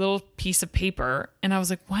me this little piece of paper, and I was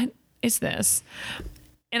like, what is this?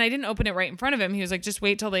 And I didn't open it right in front of him. He was like, just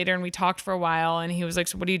wait till later. And we talked for a while, and he was like,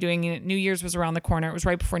 so what are you doing? And New Year's was around the corner. It was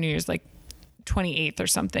right before New Year's, like 28th or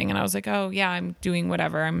something. And I was like, oh yeah, I'm doing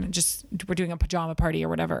whatever. We're doing a pajama party or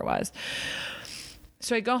whatever it was.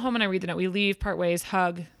 So I go home and I read the note. We leave, part ways,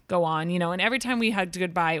 hug, go on, and every time we hugged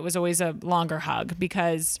goodbye, it was always a longer hug,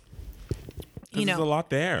 because You know, there's a lot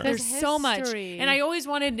there. There's so much. history. And I always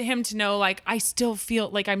wanted him to know, like, I still feel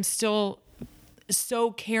like I'm still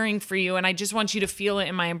so caring for you, and I just want you to feel it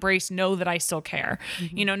in my embrace. Know that I still care.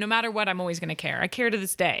 You know, no matter what, I'm always going to care. I care to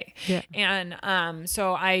this day. Yeah. And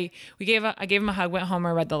so I gave him a hug, went home,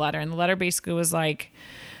 I read the letter, and the letter basically was like,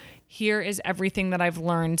 here is everything that I've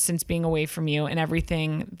learned since being away from you, and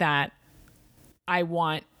everything that I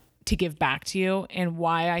want to give back to you, and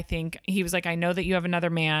why I think. He was like, I know that you have another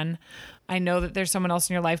man. I know that there's someone else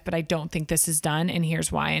in your life, but I don't think this is done. And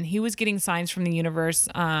here's why. And he was getting signs from the universe.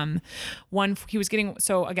 He was getting,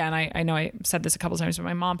 so again, I know I said this a couple times, but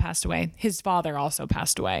my mom passed away. His father also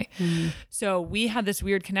passed away. So we had this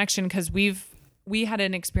weird connection because we had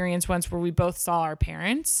an experience once where we both saw our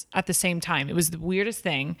parents at the same time. It was the weirdest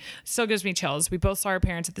thing. Still gives me chills. We both saw our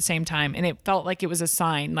parents at the same time, and it felt like it was a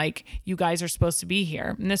sign, like, you guys are supposed to be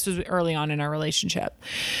here. And this was early on in our relationship.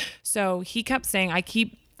 So he kept saying,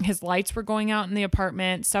 his lights were going out in the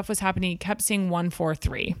apartment. Stuff was happening. He kept seeing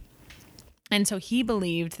 143. And so he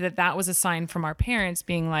believed that that was a sign from our parents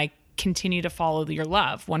being like, continue to follow your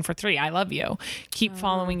love. 143. I love you. Keep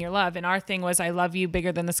following your love. And our thing was, I love you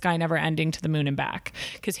bigger than the sky never ending to the moon and back.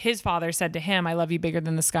 Because his father said to him, I love you bigger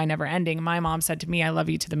than the sky never ending. My mom said to me, I love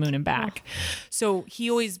you to the moon and back. So he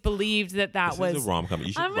always believed that This was is a rom-com.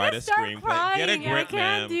 You should I'm write gonna a start screenplay. crying. Get a grip, I can't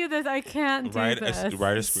man. do this. I can't do Write this. a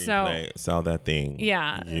screenplay. Sell that thing.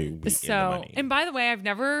 Yeah. You be in the So, money. and by the way, I've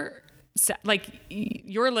never, like,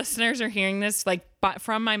 your listeners are hearing this, like, but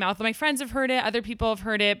from my mouth. My friends have heard it. Other people have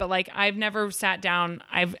heard it, but like, I've never sat down.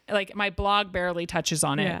 My blog barely touches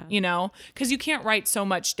on it, Yeah. you know, because you can't write so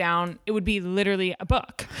much down. It would be literally a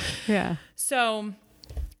book. Yeah. So,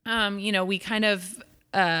 you know, we kind of,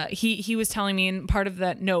 he was telling me, and part of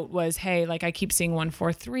that note was, hey, like, I keep seeing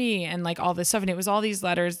 143 and like all this stuff. And it was all these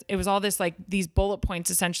letters. It was all this, like, these bullet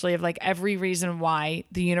points essentially of like every reason why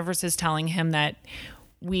the universe is telling him that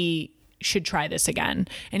we should try this again.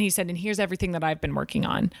 And he said, and here's everything that I've been working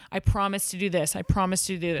on. I promise to do this. I promise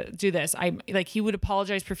to do this. He would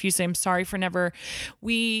apologize profusely. I'm sorry for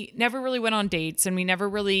we never really went on dates, and we never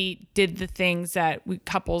really did the things that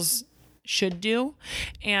couples should do.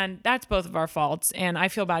 And that's both of our faults. And I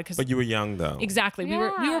feel bad because, But you were young though. exactly. We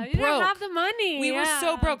were You broke. didn't have the money. We were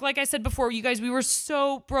so broke. Like I said before, you guys, we were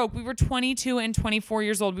so broke. We were 22 and 24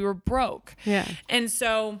 years old. We were broke. Yeah. And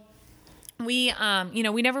so we, you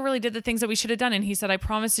know, we never really did the things that we should have done. And he said, I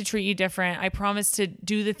promise to treat you different. I promise to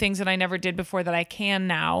do the things that I never did before that I can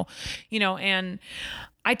now, you know, and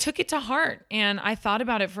I took it to heart and I thought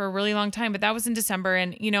about it for a really long time, but that was in December.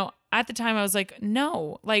 And, you know, at the time I was like,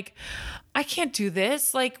 no, like, I can't do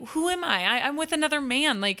this. Like, who am I? I'm with another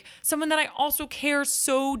man, like someone that I also care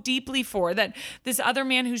so deeply for, that this other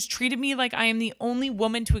man who's treated me like I am the only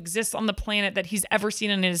woman to exist on the planet that he's ever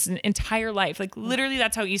seen in his entire life. Like, literally,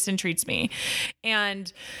 that's how Easton treats me.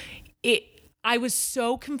 And I was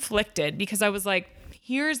so conflicted because I was like,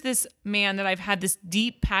 here's this man that I've had this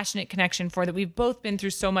deep, passionate connection for, that we've both been through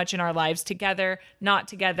so much in our lives together, not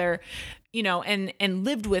together, you know, and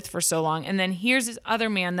lived with for so long. And then here's this other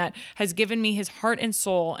man that has given me his heart and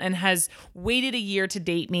soul and has waited a year to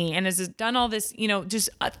date me and has done all this, you know, just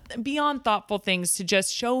beyond thoughtful things to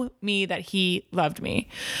just show me that he loved me.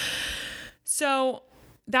 So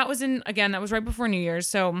that was that was right before New Year's.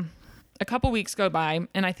 So a couple weeks go by,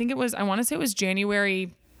 and I want to say it was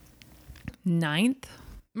January 9th.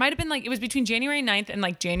 Might have been like, it was between January 9th and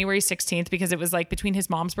like January 16th, because it was like between his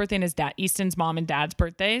mom's birthday and his dad, Easton's mom and dad's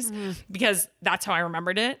birthdays, because that's how I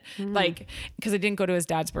remembered it. Like, because I didn't go to his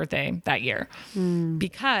dad's birthday that year,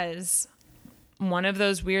 because one of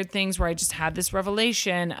those weird things where I just had this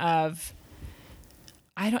revelation of,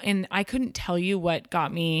 I couldn't tell you what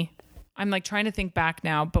got me. I'm like trying to think back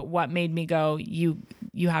now, but what made me go, you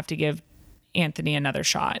have to give Anthony another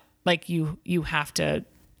shot. Like, you have to,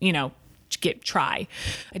 you know, try.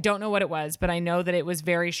 I don't know what it was, but I know that it was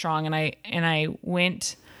very strong. And I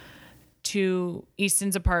went to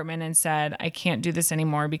Easton's apartment and said, I can't do this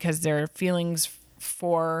anymore because there are feelings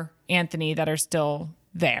for Anthony that are still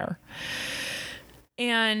there.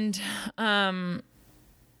 And,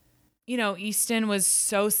 you know, Easton was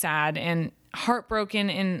so sad and heartbroken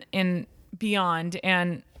and beyond.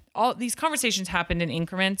 And all these conversations happened in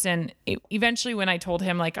increments. And eventually when I told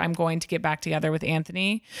him, like, I'm going to get back together with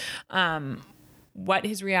Anthony, what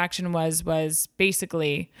his reaction was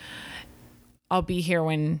basically, I'll be here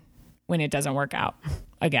when it doesn't work out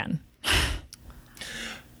again.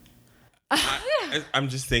 I'm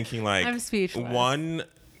just thinking, like, I'm speechless. One,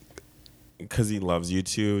 because he loves you.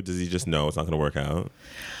 Two, does he just know it's not going to work out?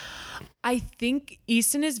 I think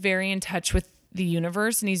Easton is very in touch with the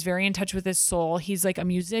universe and he's very in touch with his soul. He's like a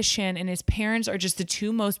musician, and his parents are just the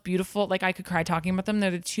two most beautiful, like I could cry talking about them.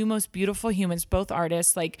 They're the two most beautiful humans, both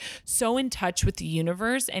artists, like so in touch with the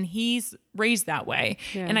universe, and he's raised that way.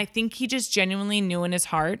 Yeah. And I think he just genuinely knew in his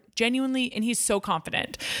heart, and he's so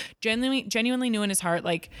confident, genuinely knew in his heart,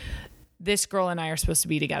 like, this girl and I are supposed to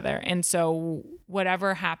be together. And so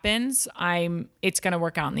whatever happens, it's going to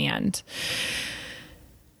work out in the end.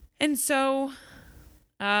 And so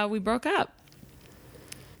we broke up.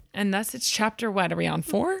 And thus it's chapter, what are we on,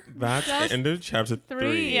 4? That's the end of chapter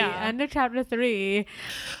 3. Yeah, end of chapter 3.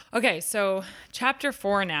 Okay, so chapter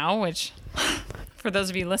 4 now, which for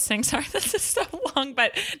those of you listening, sorry this is so long,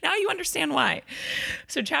 but now you understand why.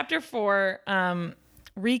 So chapter 4,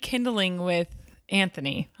 rekindling with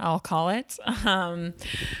Anthony, I'll call it.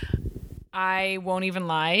 I won't even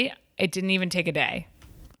lie. It didn't even take a day.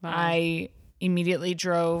 Wow. I immediately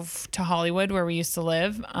drove to Hollywood where we used to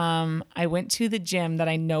live. I went to the gym that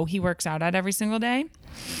I know he works out at every single day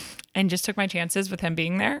and just took my chances with him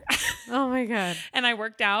being there. Oh my God. And I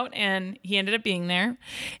worked out and he ended up being there,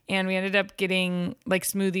 and we ended up getting like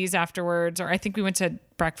smoothies afterwards, or I think we went to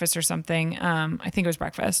breakfast or something. I think it was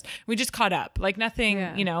breakfast. We just caught up, like nothing,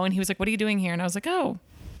 and he was like, "What are you doing here?" And I was like, "Oh,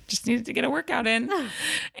 just needed to get a workout in."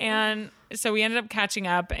 And so we ended up catching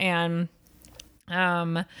up, and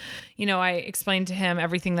I explained to him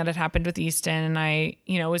everything that had happened with Easton, and I,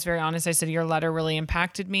 was very honest. I said, your letter really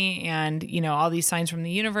impacted me, and, all these signs from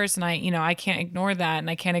the universe. And I can't ignore that. And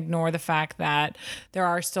I can't ignore the fact that there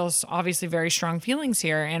are still obviously very strong feelings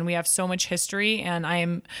here, and we have so much history. And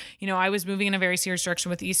I was moving in a very serious direction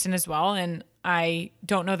with Easton as well. And I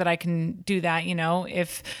don't know that I can do that,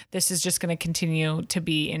 if this is just going to continue to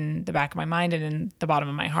be in the back of my mind and in the bottom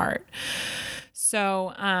of my heart.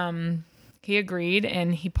 So, he agreed,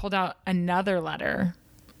 and he pulled out another letter.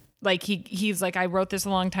 Like he's like, I wrote this a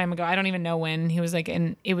long time ago. I don't even know when. He was like,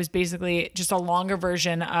 and it was basically just a longer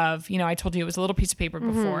version of, I told you it was a little piece of paper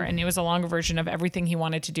before, and it was a longer version of everything he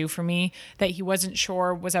wanted to do for me that he wasn't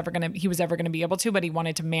sure he was ever going to be able to, but he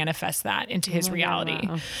wanted to manifest that into his reality.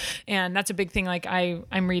 Wow. And that's a big thing. Like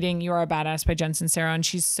I'm reading You Are a Badass by Jen Sincero,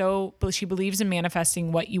 and she believes in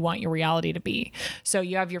manifesting what you want your reality to be. So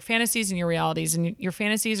you have your fantasies and your realities, and your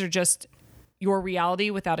fantasies are just your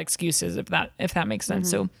reality without excuses, if that makes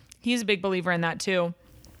sense. So he's a big believer in that too.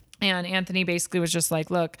 And Anthony basically was just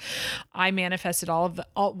like, look, I manifested all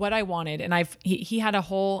what I wanted. And he had a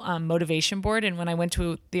whole motivation board. And when I went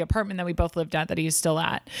to the apartment that we both lived at, that he's still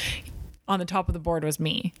at, on the top of the board was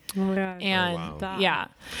me. Oh, yeah. And wow. yeah.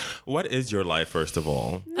 What is your life, first of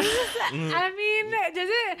all? I mean, does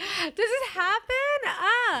it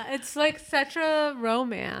happen? It's like such a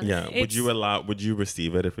romance. Yeah. Would you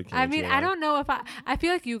receive it if it came I to mean, your I life? don't know if I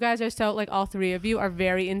feel like you guys are so, like, all three of you are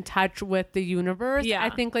very in touch with the universe. Yeah. I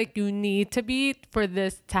think like you need to be for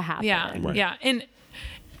this to happen. Yeah. Right. Yeah. And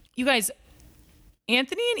you guys,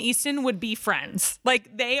 Anthony and Easton would be friends.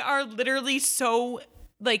 Like, they are literally so,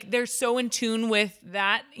 like, they're so in tune with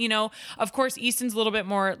that, of course, Easton's a little bit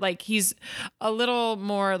more like, he's a little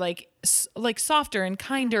more like softer and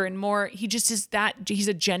kinder and more, he just is that, he's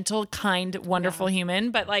a gentle, kind, wonderful human.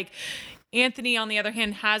 But like Anthony, on the other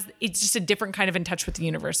hand, it's just a different kind of in touch with the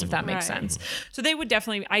universe, if that makes sense. So they would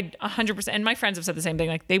definitely, 100%, and my friends have said the same thing,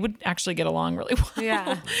 like they would actually get along really well.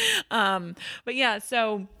 Yeah. But yeah,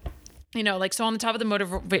 so, so on the top of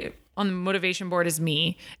on the motivation board is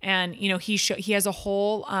me, and he has a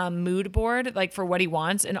whole mood board, like, for what he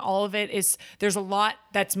wants, and all of it is, there's a lot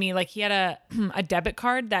that's me. Like, he had a debit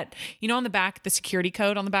card that, on the back, the security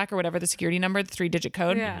code on the back, or whatever, the security number, the 3-digit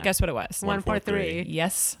code. Yeah. Guess what it was? 143.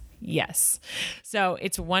 Yes. So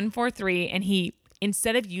it's 143, and he,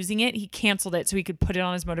 instead of using it, he canceled it so he could put it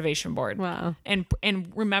on his motivation board. Wow. And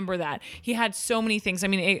remember that. He had so many things. I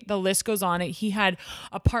mean, the list goes on. He had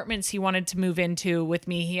apartments he wanted to move into with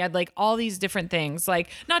me. He had like all these different things. Like,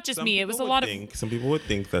 not just me. It was a lot of... Some people would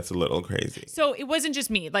think that's a little crazy. So it wasn't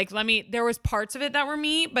just me. Like, there was parts of it that were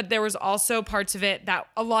me, but there was also parts of it that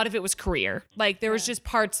a lot of it was career. Like, there was just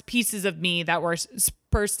pieces of me that were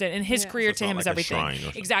dispersed in, and his career to him is everything.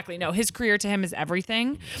 Exactly. No, his career to him is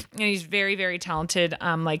everything. And he's very, very talented,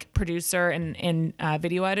 like, producer and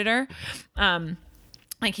video editor.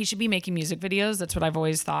 Like, he should be making music videos. That's what I've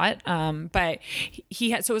always thought. But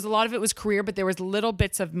he had, so a lot of it was career, but there was little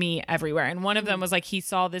bits of me everywhere. And one of them was like, he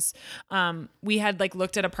saw this, we had like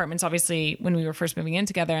looked at apartments, obviously, when we were first moving in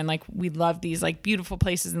together, and like, we loved these like beautiful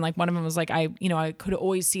places. And like, one of them was like, I could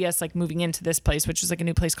always see us like moving into this place, which was like a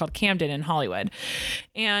new place called Camden in Hollywood.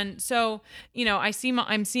 And so,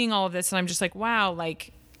 I'm seeing all of this, and I'm just like, wow,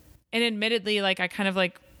 like, and admittedly, like, I kind of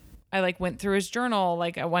like, like went through his journal,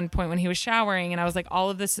 like at one point when he was showering, and I was like, all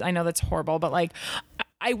of this, I know that's horrible, but like,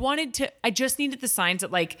 I just needed the signs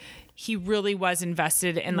that like he really was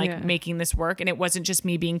invested in like making this work. And it wasn't just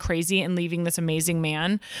me being crazy and leaving this amazing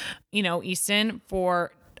man, you know, Easton,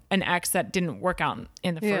 for an ex that didn't work out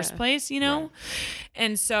in the first place, you know? Right.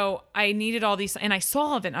 And so I needed all these, and I saw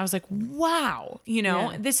all of it and I was like, wow, you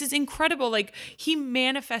know, this is incredible. Like he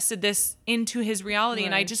manifested this into his reality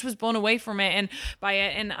and I just was blown away from it and by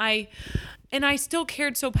it. And I still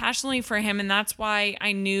cared so passionately for him. And that's why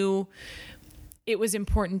I knew it was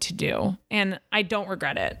important to do. And I don't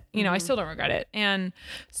regret it. You know, I still don't regret it. And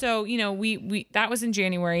so, you know, we that was in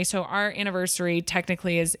January. So our anniversary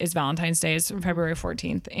technically is Valentine's Day, is February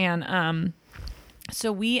 14th. And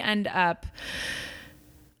so we end up,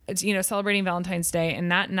 you know, celebrating Valentine's Day.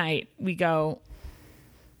 And that night we go,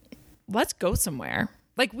 let's go somewhere.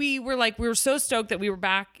 Like we were so stoked that we were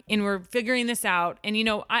back and we're figuring this out. And, you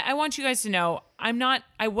know, I want you guys to know,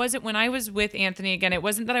 when I was with Anthony again, it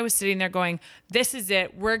wasn't that I was sitting there going, this is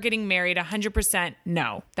it, we're getting married 100%.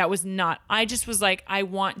 No, that was not. I just was like, I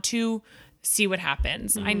want to see what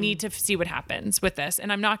happens. I need to see what happens with this.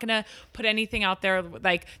 And I'm not going to put anything out there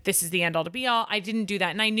like this is the end all to be all. I didn't do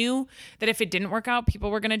that. And I knew that if it didn't work out,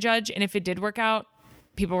 people were going to judge. And if it did work out,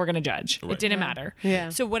 people were going to judge. Right. It didn't matter. Yeah.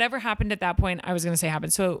 So whatever happened at that point, I was going to say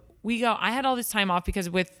happened. So I had all this time off because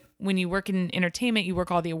when you work in entertainment, you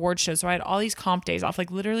work all the award shows. So I had all these comp days off,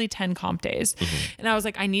 like literally 10 comp days. And I was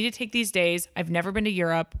like, I need to take these days. I've never been to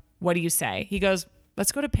Europe. What do you say? He goes,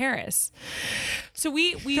 let's go to Paris. So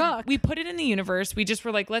we put it in the universe. We just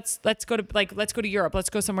were like, let's go to Europe. Let's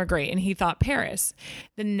go somewhere great. And he thought Paris.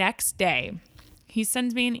 The next day, he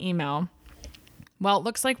sends me an email. Well, it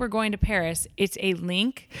looks like we're going to Paris. It's a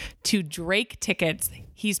link to Drake tickets.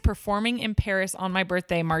 He's performing in Paris on my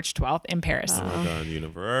birthday, March 12th in Paris. Oh my God,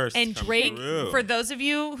 universe. And Drake, for those of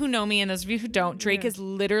you who know me and those of you who don't, Drake is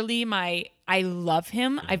literally I love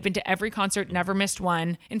him. I've been to every concert, never missed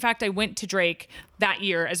one. In fact, I went to Drake that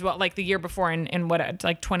year as well, like the year before in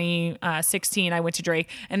 2016, I went to Drake,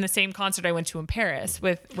 and the same concert I went to in Paris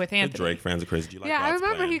with Anthony. The Drake fans are crazy. Do you like God's I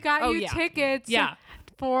remember Plan? He got you tickets. Yeah.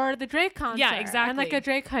 For the Drake concert. Yeah, exactly. And like a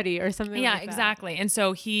Drake hoodie or something like that. Yeah, exactly. And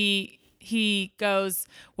so he goes,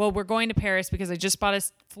 well, we're going to Paris because I just bought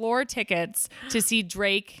us floor tickets to see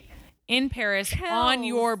Drake in Paris on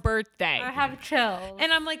your birthday. I have chills.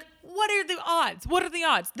 And I'm like, what are the odds? What are the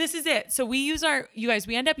odds? This is it. So we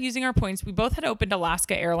end up using our points. We both had opened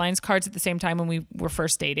Alaska Airlines cards at the same time when we were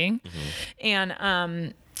first dating.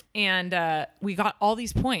 And we got all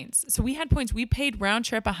these points. So we had points. We paid round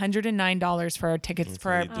trip $109 for our tickets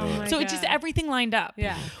so it just everything lined up.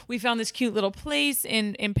 Yeah. We found this cute little place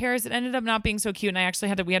in Paris. It ended up not being so cute. And I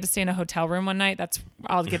actually we had to stay in a hotel room one night.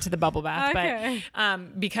 I'll get to the bubble bath. Okay.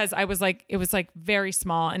 But because it was like very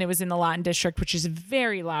small and it was in the Latin district, which is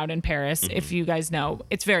very loud in Paris. If you guys know,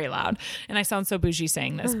 it's very loud. And I sound so bougie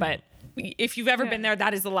saying this, but if you've ever been there,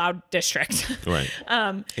 that is the loud district. Right.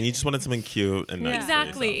 And you just wanted something cute and nice.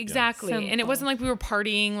 Exactly. Simple. And it wasn't like we were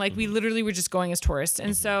partying. Like we literally were just going as tourists.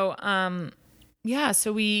 And so,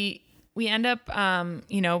 so we end up,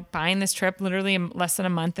 buying this trip literally less than a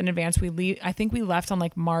month in advance. I think we left on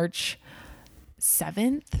like March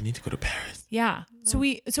 7th. I need to go to Paris. Yeah.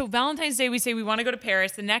 So Valentine's Day, we say we want to go to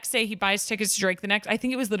Paris. The next day he buys tickets to Drake. I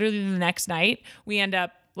think it was literally the next night we end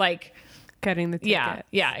up like getting the ticket.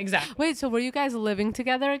 Yeah, exactly. Wait, so were you guys living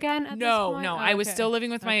together again at this point? No. I was still living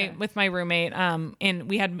with my roommate. And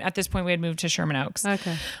we had at this point we had moved to Sherman Oaks.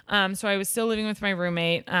 Okay. So I was still living with my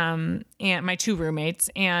roommate, and my two roommates,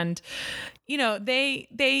 and you know,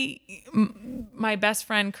 my best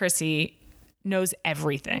friend Chrissy knows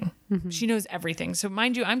everything. She knows everything. So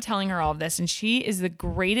mind you, I'm telling her all of this, and she is the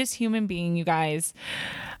greatest human being, you guys.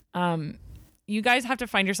 You guys have to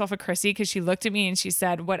find yourself a Chrissy, because she looked at me and she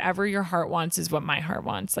said, whatever your heart wants is what my heart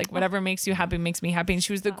wants. Like whatever makes you happy makes me happy. And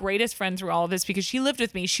she was the greatest friend through all of this because she lived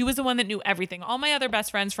with me. She was the one that knew everything. All my other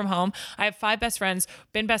best friends from home, I have 5 best friends,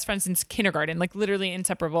 been best friends since kindergarten, like literally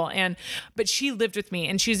inseparable. But she lived with me,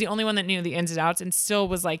 and she was the only one that knew the ins and outs, and still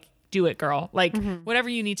was like, do it, girl. Like whatever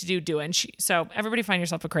you need to do it. And so everybody find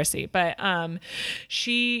yourself a Chrissy. But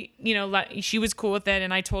she, she was cool with it.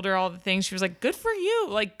 And I told her all the things. She was like, good for you.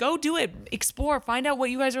 Like, go do it. Explore. Find out what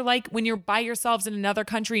you guys are like when you're by yourselves in another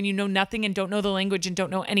country and you know nothing and don't know the language and don't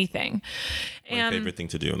know anything. My favorite thing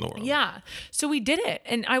to do in the world. Yeah. So we did it.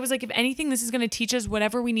 And I was like, if anything, this is going to teach us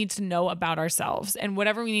whatever we need to know about ourselves and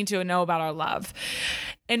whatever we need to know about our love.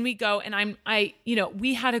 And we go, and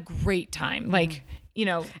we had a great time. Like,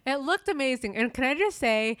 it looked amazing. And can I just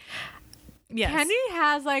say, yes, Kenny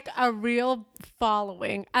has like a real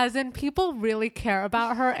following, as in people really care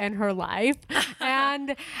about her and her life. And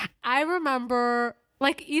And I remember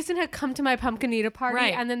like Easton had come to my pumpkin eater party,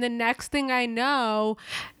 Right. and then the next thing I know,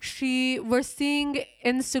 we're seeing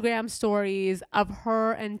Instagram stories of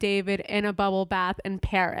her and David in a bubble bath in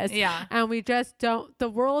Paris. Yeah. And we just don't, the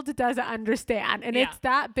world doesn't understand. And Yeah. it's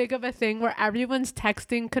that big of a thing where everyone's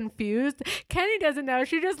texting confused. Kenny doesn't know.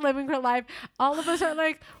 She's just living her life. All of us are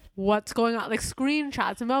like, what's going on? Like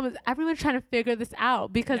screenshots and moments. Everyone's trying to figure this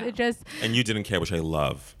out because it just. And you didn't care, which I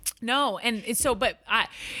love. No. And it's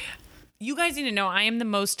you guys need to know I am the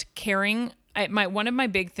most caring. One of my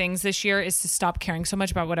big things this year is to stop caring so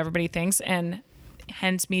much about what everybody thinks, and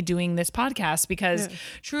hence me doing this podcast, because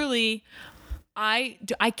truly I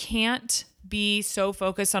can't be so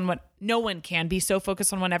focused on what no one can be so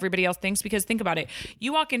focused on what everybody else thinks, because think about it.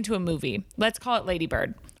 You walk into a movie, let's call it Lady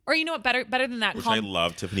Bird. Or you know what, better than that. Which I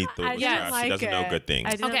love. Tiffany I didn't like she doesn't know it. good things.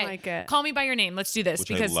 I didn't Okay, like it. Call Me by Your Name. Let's do this. Which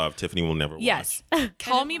because I love. Tiffany will never watch. Yes.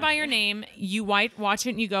 Call Me by Your Name. You watch it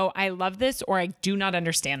and you go, I love this, or I do not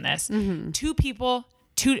understand this. Mm-hmm.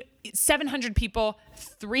 700 people,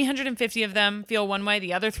 350 of them feel one way,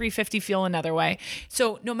 the other 350 feel another way.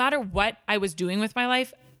 So no matter what I was doing with my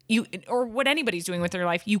life, or what anybody's doing with their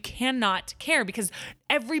life, you cannot care, because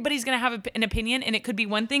everybody's going to have an opinion, and it could be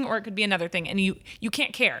one thing or it could be another thing, and you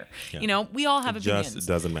can't care. Yeah. You know, we all have opinions. Just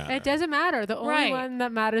doesn't matter. It doesn't matter. The only Right. one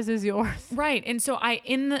that matters is yours. Right. And so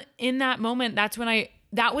in that moment,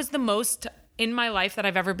 that was the most in my life that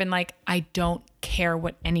I've ever been like, I don't care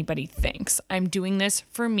what anybody thinks. I'm doing this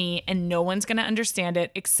for me, and no one's going to understand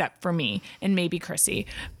it except for me and maybe Chrissy.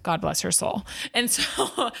 God bless her soul. And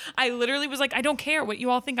so I literally was like, I don't care what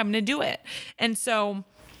you all think. I'm going to do it. And so,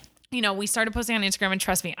 you know, we started posting on Instagram, and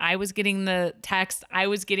trust me, I was getting the text.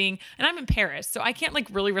 And I'm in Paris, so I can't like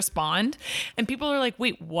really respond. And people are like,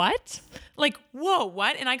 wait, what? Like, whoa,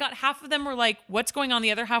 what? And I got half of them were like, what's going on? The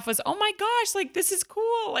other half was, oh my gosh, like, this is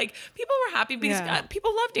cool. Like, people were happy because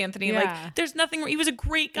people loved Anthony. Yeah. Like, there's nothing, he was a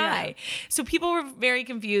great guy. Yeah. So people were very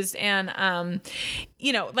confused. And,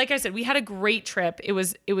 you know, like I said, we had a great trip. It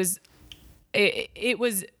was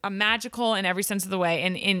a magical in every sense of the way,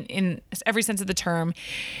 and in every sense of the term.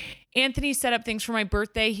 Anthony set up things for my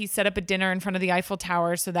birthday. He set up a dinner in front of the Eiffel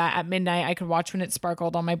Tower so that at midnight I could watch when it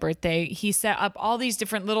sparkled on my birthday. He set up all these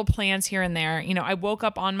different little plans here and there. You know, I woke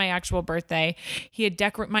up on my actual birthday. He had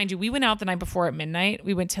mind you, we went out the night before at midnight.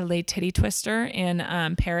 We went to Les Titty Twister in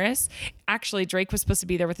Paris. Actually, Drake was supposed to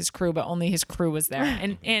be there with his crew, but only his crew was there.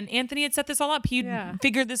 And Anthony had set this all up. He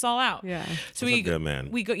figured this all out. Yeah. So He's a good man.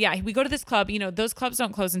 we go to this club. You know, those clubs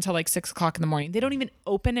don't close until like 6 o'clock in the morning. They don't even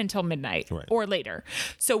open until midnight or later.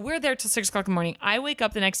 So we're there till 6 o'clock in the morning. I wake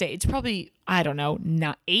up the next day. It's probably, I don't know,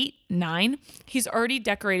 8, 9. He's already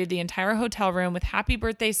decorated the entire hotel room with happy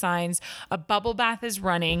birthday signs. A bubble bath is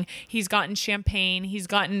running. He's gotten champagne. He's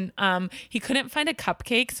gotten, he couldn't find a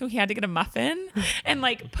cupcake, so he had to get a muffin and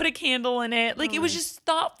like put a candle in it. Like it was just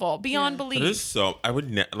thoughtful beyond belief. It is so, I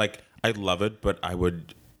would, I love it, but I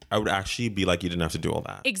would actually be like, you didn't have to do all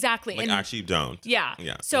that. Exactly. Like, and actually don't. Yeah.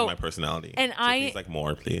 Yeah. So my personality. and so please, like,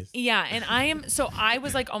 more, please. Yeah. And I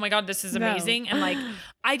was like, oh my God, this is amazing. And like,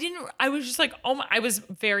 I was just like, I was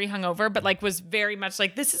very hungover, but like was very much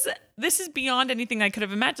like, this is beyond anything I could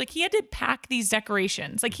have imagined. Like he had to pack these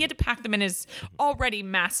decorations. Like he had to pack them in his already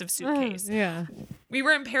massive suitcase. Yeah. We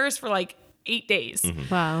were in Paris for like 8 days.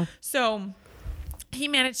 Wow. So he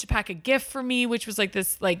managed to pack a gift for me, which was like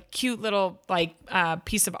this like cute little like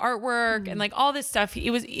piece of artwork and like all this stuff. It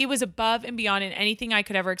was above and beyond in anything I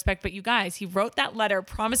could ever expect. But you guys, he wrote that letter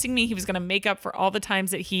promising me he was going to make up for all the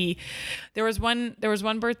times that there was one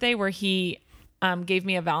birthday where he gave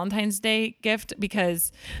me a Valentine's Day gift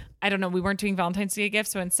because I don't know, we weren't doing Valentine's Day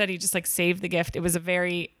gifts. So instead he just like saved the gift. It was a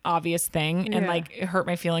very obvious thing. And like it hurt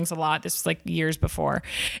my feelings a lot. This was like years before.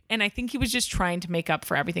 And I think he was just trying to make up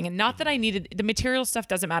for everything. And not that I needed, the material stuff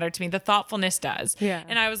doesn't matter to me. The thoughtfulness does. Yeah.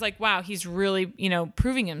 And I was like, wow, he's really, you know,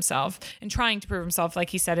 proving himself and trying to prove himself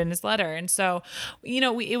like he said in his letter. And so, you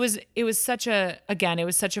know, it was such a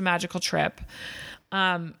magical trip.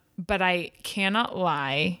 But I cannot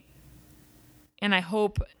lie. And I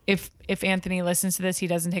hope if Anthony listens to this, he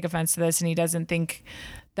doesn't take offense to this and he doesn't think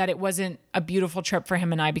that it wasn't a beautiful trip for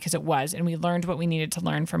him and I, because it was. And we learned what we needed to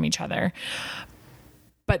learn from each other.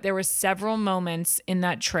 But there were several moments in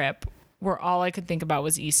that trip where all I could think about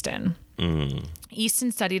was Easton.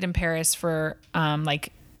 Easton studied in Paris for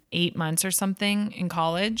like 8 months or something in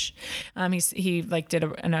college. He like did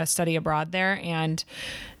a study abroad there, and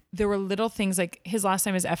there were little things like his last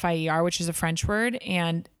name is FIER, which is a French word.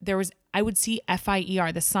 And I would see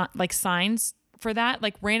FIER, the signs for that,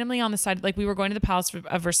 like randomly on the side, like we were going to the Palace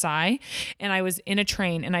of Versailles and I was in a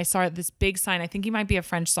train and I saw this big sign. I think he might be a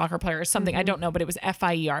French soccer player or something. I don't know, but it was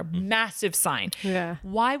FIER, massive sign. Yeah.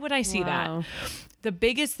 Why would I see that? The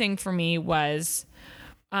biggest thing for me was,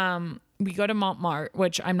 we go to Montmartre,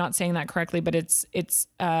 which I'm not saying that correctly, but it's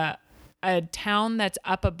a town that's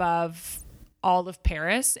up above all of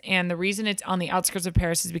Paris. And the reason it's on the outskirts of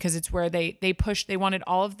Paris is because it's where they wanted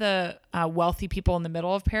all of the wealthy people in the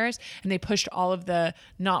middle of Paris, and they pushed all of the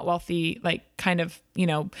not wealthy, like kind of,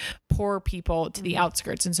 poor people to the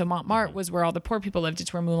outskirts. And so Montmartre was where all the poor people lived.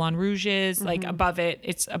 It's where Moulin Rouge is, like above it.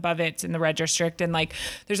 It's in the Red District. And like,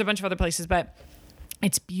 there's a bunch of other places, but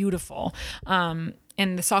it's beautiful. And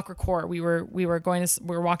the Sacre Coeur, we were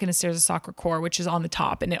walking the stairs of Sacre Coeur, which is on the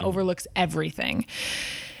top, and it overlooks everything.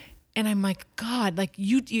 And I'm like, God, like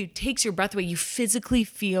it takes your breath away. You physically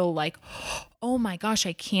feel like, oh my gosh,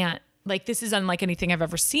 I can't, like, this is unlike anything I've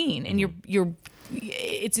ever seen. And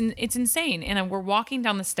it's insane. And we're walking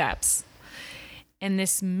down the steps and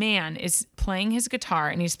this man is playing his guitar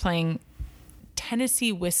and he's playing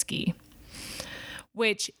Tennessee Whiskey,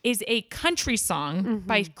 which is a country song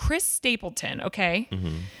by Chris Stapleton. Okay.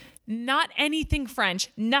 Not anything French,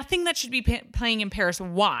 nothing that should be playing in Paris.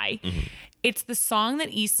 Why? It's the song that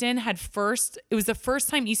Easton had first. It was the first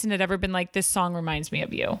time Easton had ever been like, this song reminds me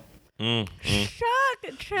of you. Chill,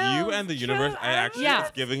 you and the universe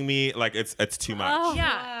it's giving me like it's too much. Oh,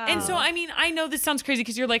 yeah. And so, I mean, I know this sounds crazy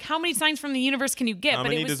because you're like, how many signs from the universe can you get? How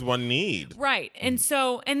many does one need? Right. And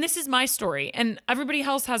so, and this is my story, and everybody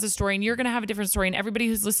else has a story, and you're going to have a different story, and everybody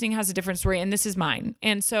who's listening has a different story, and this is mine.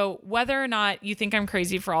 And so whether or not you think I'm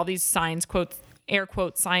crazy for all these signs, quote, air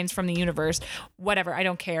quote, signs from the universe, whatever, I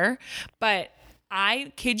don't care. But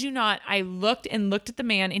I kid you not, I looked at the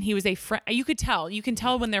man, and he was you can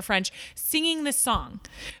tell when they're French, singing this song.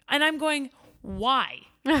 And I'm going, why?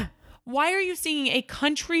 Why are you singing a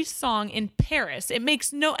country song in Paris? It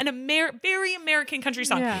makes very American country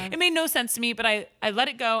song. Yeah. It made no sense to me, but I let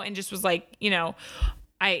it go and just was like,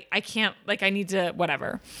 I can't, like, I need to,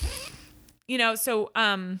 whatever. So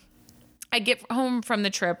I get home from the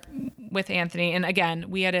trip with Anthony, and again,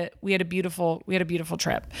 we had a beautiful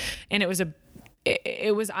trip, and it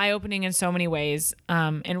was eye-opening in so many ways.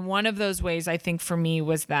 And one of those ways, I think, for me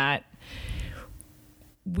was that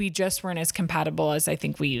we just weren't as compatible as I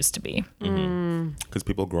think we used to be. Because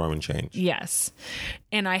people grow and change. Yes.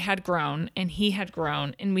 And I had grown and he had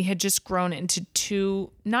grown, and we had just grown into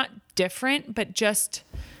two, not different, but just,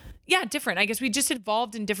 different. I guess we just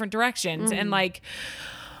evolved in different directions. And like,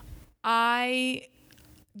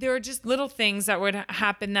 there are just little things that would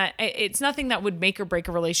happen that it's nothing that would make or break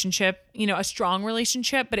a relationship, a strong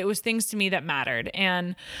relationship, but it was things to me that mattered.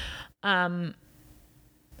 And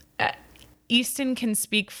Easton can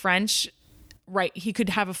speak French, right? He could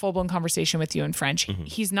have a full-blown conversation with you in French.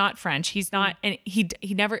 He's not French. He's not, and he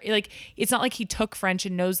never, like, it's not like he took French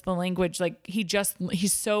and knows the language. Like,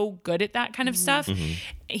 he's so good at that kind of stuff.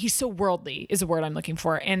 He's so worldly is a word I'm looking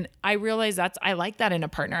for. And I realize I like that in a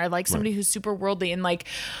partner. I like somebody who's super worldly. And like,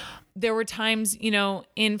 there were times,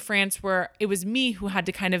 in France where it was me who had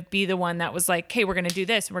to kind of be the one that was like, hey, we're going to do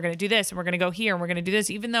this and we're going to do this and we're going to go here and we're going to do this.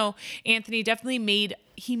 Even though Anthony definitely made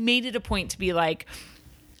it a point to be like,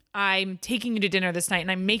 I'm taking you to dinner this night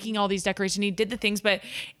and I'm making all these decorations. He did the things, but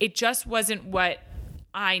it just wasn't what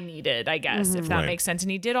I needed, I guess, if that makes sense.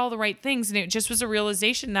 And he did all the right things. And it just was a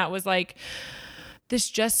realization that was like, this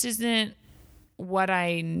just isn't what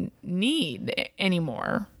I need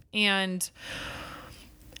anymore. And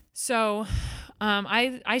so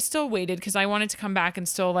I still waited because I wanted to come back and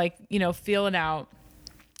still like, feel it out.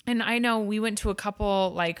 And I know we went to a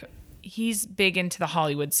couple, like, he's big into the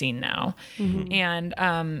Hollywood scene now. And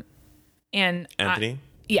Anthony?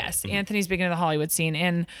 Yes. Anthony's big into the Hollywood scene.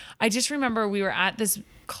 And I just remember we were at this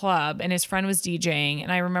club and his friend was DJing.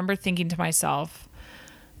 And I remember thinking to myself,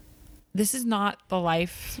 this is not the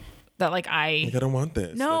life that like I don't want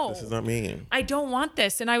this. No, like, this is not me. I don't want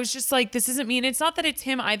this. And I was just like, this isn't me. And it's not that it's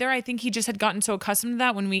him either. I think he just had gotten so accustomed to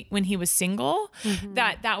that when he was single,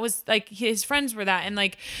 that was like, his friends were that. And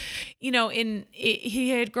like, he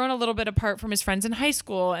had grown a little bit apart from his friends in high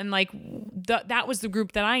school. And like, that was the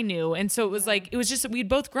group that I knew. And so it was like, it was just that we'd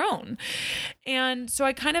both grown. And so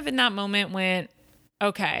I kind of in that moment went,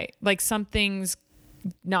 okay, like something's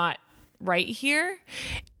not right here.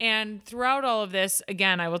 And throughout all of this,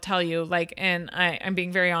 again, I will tell you, like, and I'm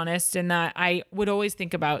being very honest in that I would always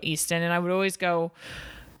think about Easton, and I would always go,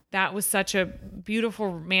 that was such a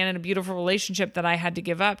beautiful man and a beautiful relationship that I had to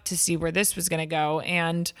give up to see where this was going to go.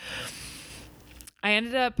 And I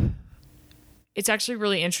ended up, it's actually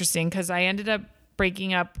really interesting because I ended up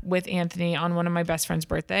breaking up with Anthony on one of my best friend's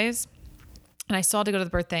birthdays. And I still had to go to the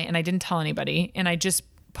birthday, and I didn't tell anybody. And I just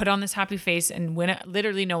put on this happy face, and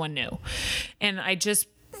literally no one knew. And I just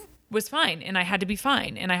was fine, and I had to be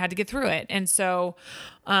fine, and I had to get through it. And so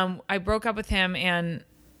I broke up with him, and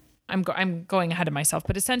I'm going ahead of myself.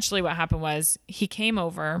 But essentially what happened was he came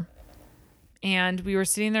over, and we were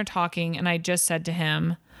sitting there talking, and I just said to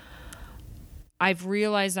him, I've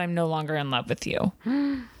realized I'm no longer in love with you.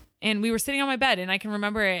 And we were sitting on my bed, and I can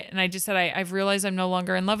remember it. And I just said, I've realized I'm no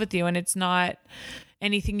longer in love with you. And it's not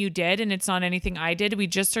anything you did, and it's not anything I did. We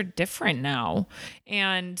just are different now.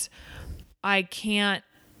 And I can't,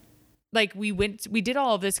 like, we did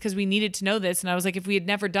all of this because we needed to know this. And I was like, if we had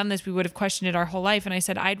never done this, we would have questioned it our whole life. And I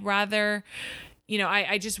said, I'd rather,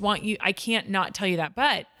 I just want you, I can't not tell you that.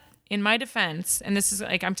 But in my defense, and this is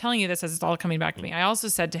like, I'm telling you this as it's all coming back to me, I also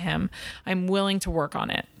said to him, I'm willing to work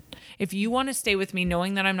on it. If you want to stay with me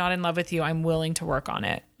knowing that I'm not in love with you, I'm willing to work on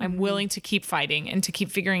it. I'm willing to keep fighting and to keep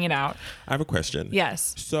figuring it out. I have a question.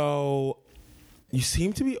 Yes. So you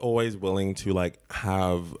seem to be always willing to like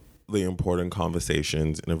have the important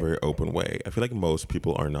conversations in a very open way. I feel like most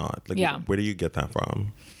people are not. Like, where do you get that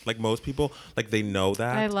from? Like most people, like they know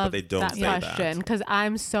that, I love but they don't that say question because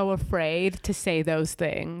I'm so afraid to say those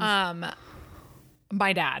things. My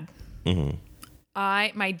dad. Mm-hmm.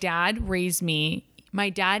 My dad raised me. My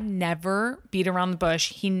dad never beat around the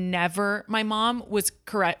bush. My mom was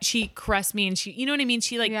correct. She caressed me and she, you know what I mean?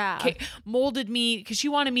 She molded me because she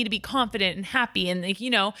wanted me to be confident and happy. And like,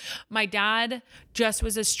 my dad just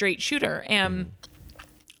was a straight shooter. And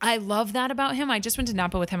I love that about him. I just went to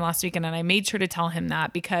Napa with him last weekend, and I made sure to tell him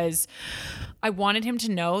that because I wanted him to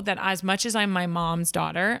know that as much as I'm my mom's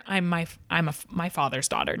daughter, I'm my father's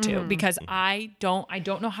daughter too, because I don't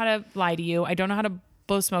know how to lie to you. I don't know how to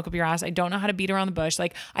blow smoke up your ass. I don't know how to beat around the bush.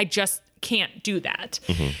 Like I just can't do that.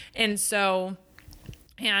 And so,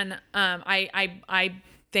 I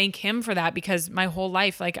thank him for that because my whole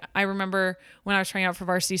life, like I remember when I was trying out for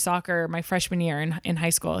varsity soccer my freshman year in high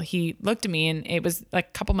school, he looked at me, and it was like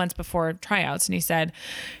a couple months before tryouts, and he said,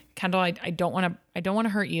 Kendall, I don't want to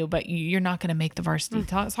hurt you, but you're not going to make the varsity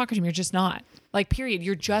soccer team. You're just not. Like, period.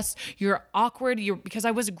 You're awkward. Because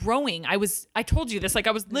I was growing. I told you this, like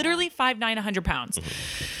I was literally 5'9", 100 pounds.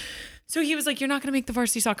 So he was like, you're not going to make the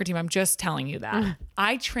varsity soccer team. I'm just telling you that.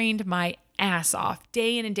 I trained my ass off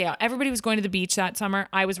day in and day out. Everybody was going to the beach that summer.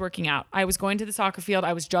 I was working out. I was going to the soccer field.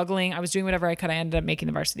 I was juggling. I was doing whatever I could. I ended up making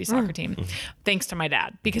the varsity soccer team thanks to my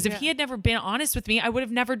dad. Because if he had never been honest with me, I would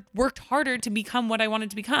have never worked harder to become what I wanted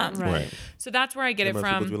to become. Right. So that's where I get it from.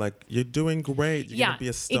 People would be like, you're doing great. You're going to be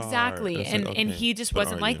a star. Exactly. And he just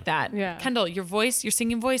wasn't like that. Yeah. Kendall, your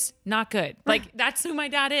singing voice, not good. Like that's who my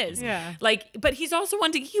dad is. Yeah. Like, but he's also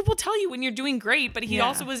he will tell you when you're doing great, but he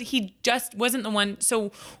just wasn't the one.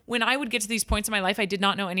 So when I would get to these points in my life, I did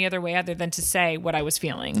not know any other way other than to say what I was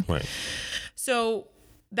feeling. Right. So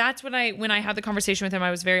that's when I had the conversation with him,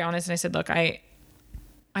 I was very honest, and I said, look,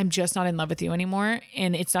 I'm just not in love with you anymore.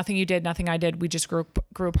 And it's nothing you did, nothing I did. We just grew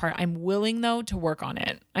apart. I'm willing though to work on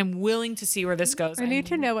it. I'm willing to see where this goes. I need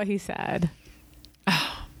to know what he said.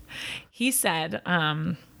 He said, I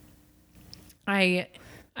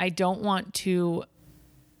don't want to,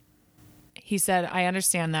 he said, I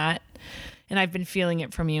understand that. And I've been feeling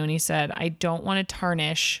it from you. And he said, I don't want to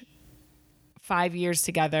tarnish 5 years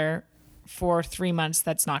together for 3 months.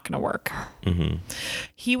 That's not going to work.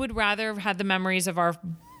 He would rather have had the memories of our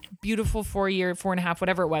beautiful 4 year, 4.5,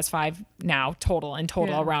 whatever it was, 5 now total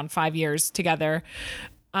around 5 years together.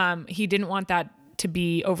 He didn't want that to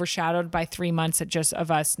be overshadowed by 3 months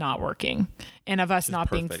of us not working and of us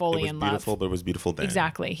not being fully in love. It was beautiful, but it was beautiful then.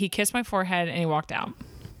 Exactly. He kissed my forehead and he walked out.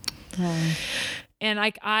 And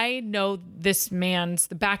I know this man's,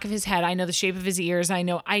 the back of his head. I know the shape of his ears. I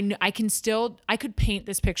could paint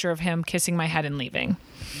this picture of him kissing my head and leaving.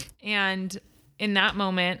 And in that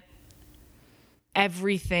moment,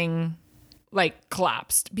 everything like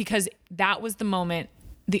collapsed, because that was the moment,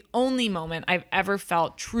 the only moment I've ever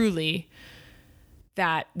felt truly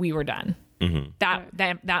that we were done.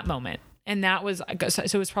 That moment. And that was, so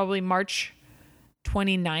it was probably March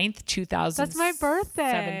 29th, 2017. That's my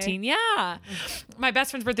birthday. Yeah. My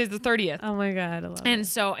best friend's birthday is the 30th. Oh my God. I love and it.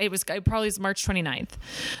 So it probably was March 29th.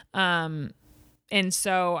 And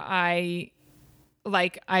so I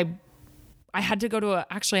had to go to a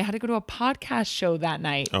podcast show that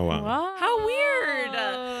night. Oh, wow. How weird.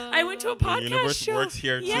 I went to a podcast the universe show. works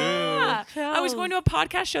here too. Yeah. I was going to a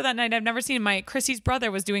podcast show that night. I've never seen Chrissy's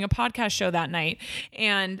brother was doing a podcast show that night.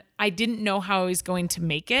 And I didn't know how I was going to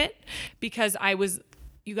make it, because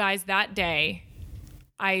you guys, that day,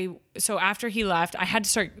 so after he left, I had to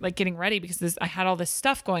start like getting ready, because I had all this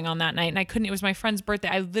stuff going on that night, and it was my friend's birthday.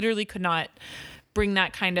 I literally could not bring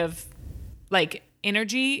that kind of like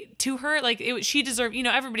energy to her. Like she deserved,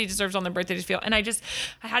 everybody deserves on their birthday to feel. And I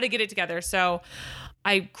had to get it together. So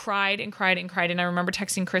I cried and cried and cried. And I remember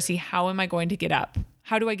texting Chrissy, how am I going to get up?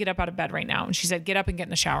 How do I get up out of bed right now? And she said, get up and get in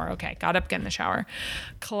the shower. Okay. Got up, get in the shower,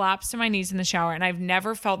 collapsed to my knees in the shower. And I've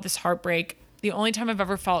never felt this heartbreak. The only time I've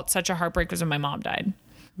ever felt such a heartbreak was when my mom died.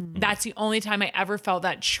 Mm-hmm. That's the only time I ever felt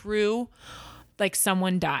that true, like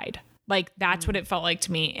someone died. Like that's what it felt like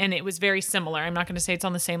to me. And it was very similar. I'm not going to say it's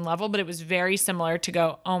on the same level, but it was very similar to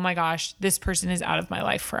go, oh my gosh, this person is out of my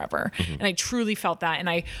life forever. Mm-hmm. And I truly felt that.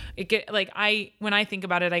 And when I think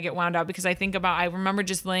about it, I get wound up because I remember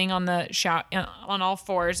just laying on the shower, on all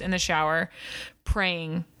fours in the shower,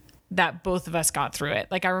 praying that both of us got through it.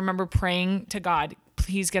 Like I remember praying to God,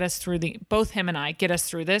 please get us through both him and I get us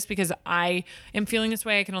through this, because I am feeling this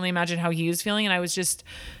way. I can only imagine how he was feeling. And I was just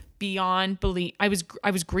beyond belief. I was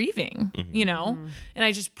grieving, mm-hmm. And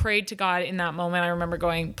I just prayed to God in that moment. I remember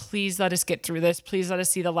going, please let us get through this. Please let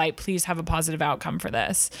us see the light. Please have a positive outcome for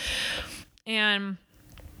this. And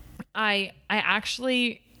I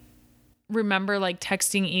actually remember like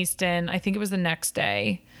texting Easton, I think it was the next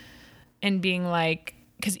day, and being like,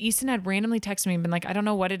 because Easton had randomly texted me and been like, I don't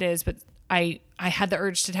know what it is, but I had the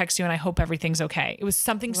urge to text you and I hope everything's okay. It was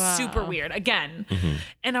something super weird again. Mm-hmm.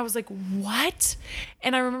 And I was like, what?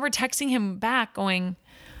 And I remember texting him back going,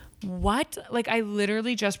 what? Like, I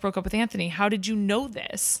literally just broke up with Anthony. How did you know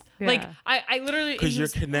this? Yeah. Like, I literally... Because you're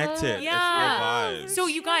connected. Yeah. It's so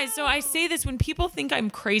you guys, I say this when people think I'm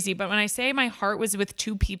crazy, but when I say my heart was with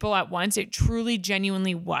two people at once, it truly,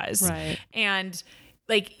 genuinely was. Right. And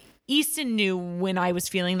like... Easton knew when I was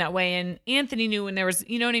feeling that way, and Anthony knew when there was,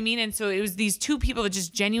 you know what I mean? And so it was these two people that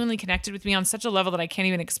just genuinely connected with me on such a level that I can't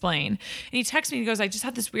even explain. And he texted me and he goes, I just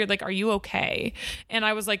had this weird, like, are you okay? And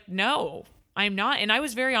I was like, no, I'm not. And I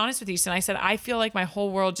was very honest with Easton. I said, I feel like my whole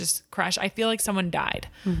world just crashed. I feel like someone died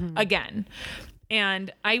again.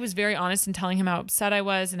 And I was very honest in telling him how upset I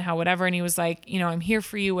was and how whatever. And he was like, I'm here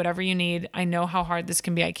for you, whatever you need. I know how hard this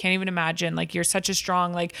can be. I can't even imagine. Like, you're such a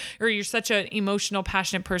strong, or you're such an emotional,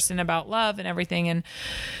 passionate person about love and everything. And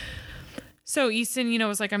so Easton,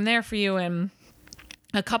 was like, I'm there for you. And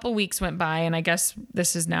a couple weeks went by, and I guess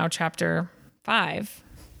this is now chapter 5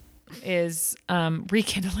 is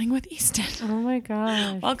rekindling with Easton. Oh my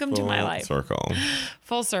gosh. Welcome to my life.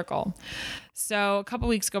 Full circle. So a couple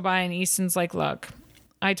weeks go by and Easton's like, look,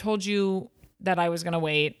 I told you that I was going to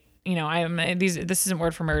wait. This isn't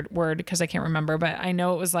word for word because I can't remember, but I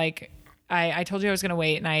know it was like, I told you I was going to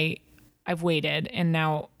wait, and I've waited, and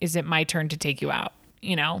now is it my turn to take you out,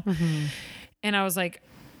 Mm-hmm. And I was like,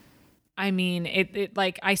 I mean, it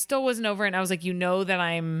like, I still wasn't over it. And I was like, that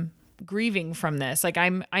I'm grieving from this. Like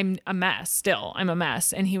I'm a mess still. I'm a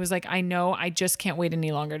mess. And he was like, I know, I just can't wait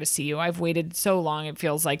any longer to see you. I've waited so long, it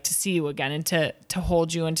feels like, to see you again and to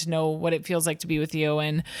hold you and to know what it feels like to be with you.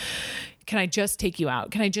 And can I just take you out?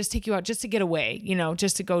 Can I just take you out just to get away,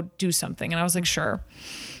 just to go do something? And I was like, sure.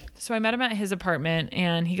 So I met him at his apartment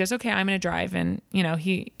and he goes, okay, I'm going to drive. And,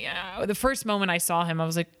 the first moment I saw him, I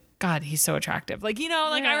was like, God, he's so attractive. Like, you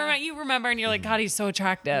remember, and you're like, God, he's so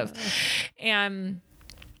attractive. And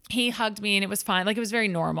he hugged me and it was fine. Like, it was very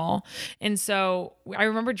normal. And so I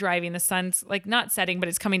remember driving, the sun's like not setting, but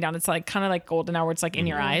it's coming down. It's like kind of like golden hour. It's like in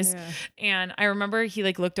your eyes. Yeah. And I remember he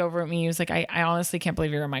like looked over at me. He was like, I honestly can't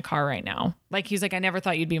believe you're in my car right now. Like, he's like, I never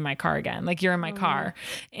thought you'd be in my car again. Like, you're in my car.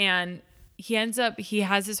 And he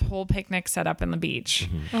has his whole picnic set up in the beach.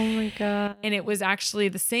 Mm-hmm. Oh my God. And it was actually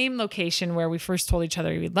the same location where we first told each other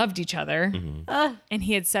we loved each other. Mm-hmm. And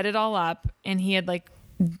he had set it all up, and he had like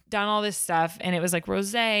done all this stuff, and it was like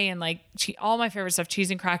rosé and like all my favorite stuff,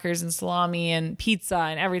 cheese and crackers and salami and pizza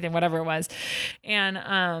and everything, whatever it was.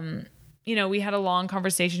 And, we had a long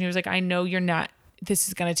conversation. He was like, I know this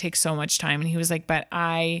is going to take so much time. And he was like, but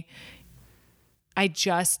I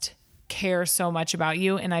just care so much about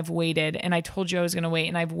you, and I've waited, and I told you I was going to wait,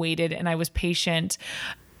 and I've waited, and I was patient.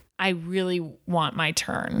 I really want my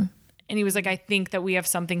turn. And he was like, I think that we have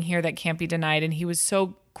something here that can't be denied. And he was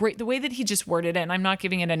so great. The way that he just worded it, and I'm not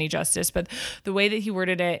giving it any justice, but the way that he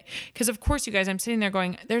worded it, because of course, you guys, I'm sitting there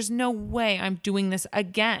going, there's no way I'm doing this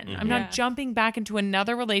again. Mm-hmm. I'm not jumping back into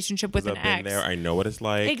another relationship with an ex. I've been there. I know what it's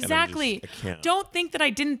like. Exactly. I can't. Don't think that I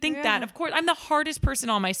didn't think that. Of course, I'm the hardest person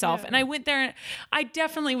on myself. Yeah. And I went there and I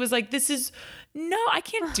definitely was like, I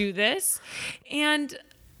can't do this. And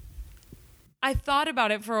I thought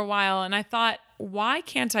about it for a while, and I thought, why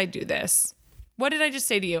can't I do this? What did I just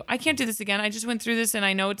say to you? I can't do this again. I just went through this, and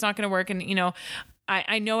I know it's not going to work. And,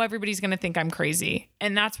 I know everybody's going to think I'm crazy.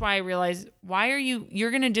 And that's why I realized,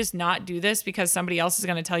 you're going to just not do this because somebody else is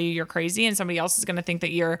going to tell you you're crazy and somebody else is going to think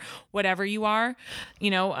that you're whatever you are.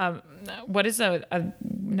 What is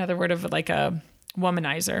another word of like a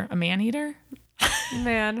womanizer, a man-eater?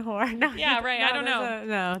 Man whore. No, yeah, right. I don't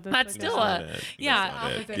know. That's still opposite.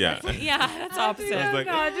 Yeah, that's opposite.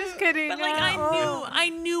 No, just kidding. But like I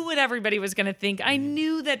knew what everybody was gonna think. I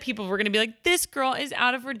knew that people were gonna be like, this girl is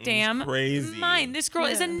out of her damn mind. This girl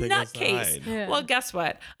is a nutcase. Yeah. Well, guess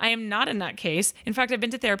what? I am not a nutcase. In fact, I've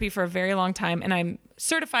been to therapy for a very long time, and I'm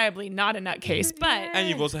certifiably not a nutcase. But and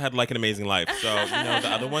you've also had like an amazing life. So the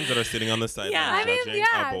other ones that are sitting on the side,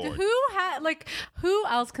 are bored. Who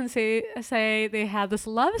else can say they had this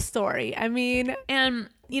love story? I mean, and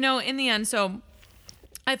in the end, so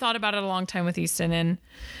I thought about it a long time with Easton, and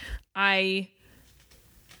I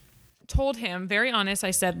told him, very honest,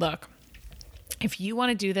 I said, look, if you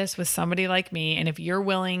want to do this with somebody like me, and if you're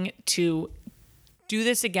willing to do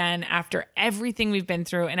this again after everything we've been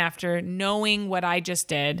through and after knowing what I just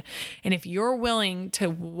did, and if you're willing to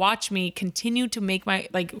watch me continue to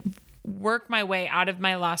work my way out of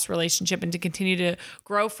my last relationship and to continue to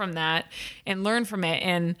grow from that and learn from it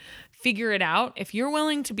and figure it out, if you're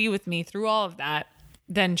willing to be with me through all of that,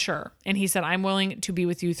 then sure. And he said, I'm willing to be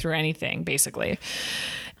with you through anything, basically.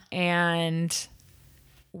 And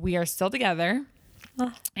we are still together.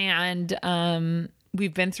 And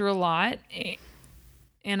we've been through a lot.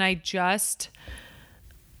 And I guess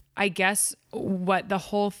what the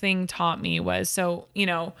whole thing taught me was, so,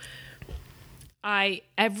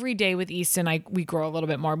 every day with Easton, we grow a little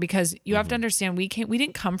bit more, because you have to understand, we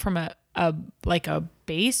didn't come from a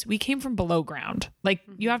base. We came from below ground. Like,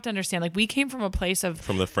 you have to understand, like, we came from a place of,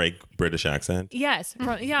 from the fake British accent. Yes.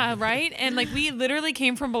 Yeah. Right. And like, we literally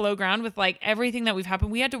came from below ground with like everything that we've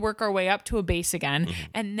happened. We had to work our way up to a base again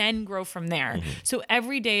and then grow from there. So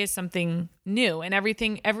every day is something new, and every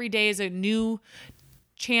day is a new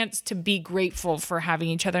chance to be grateful for having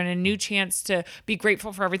each other, and a new chance to be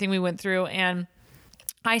grateful for everything we went through. And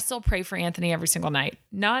I still pray for Anthony every single night.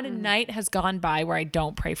 Not a night has gone by where I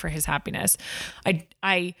don't pray for his happiness. There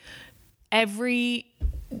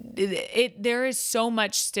is so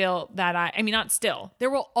much still that not still.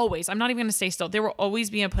 There will always, I'm not even going to say still, there will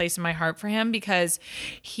always be a place in my heart for him, because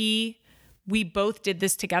we both did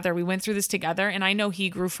this together. We went through this together, and I know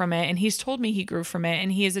he grew from it, and he's told me he grew from it,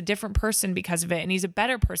 and he is a different person because of it, and he's a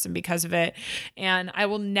better person because of it. And I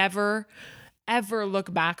will never ever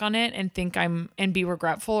look back on it and think and be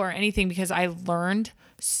regretful or anything, because I learned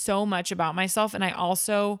so much about myself. And I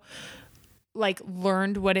also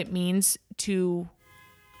learned what it means to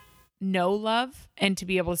know love and to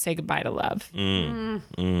be able to say goodbye to love. You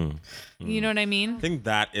know what I mean? I think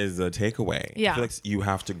that is a takeaway. Yeah. I feel like you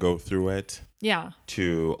have to go through it. Yeah.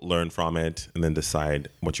 To learn from it and then decide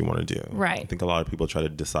what you want to do. Right. I think a lot of people try to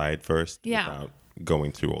decide first without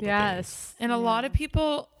going through all the things. And a lot of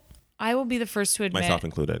people, I will be the first to admit, myself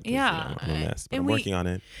included. Yeah. I'm a mess, but I'm working on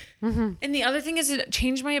it. And the other thing is, it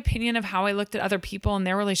changed my opinion of how I looked at other people and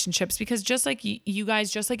their relationships, because just like you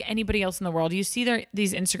guys, just like anybody else in the world, you see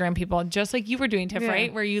these Instagram people, just like you were doing, Tiff,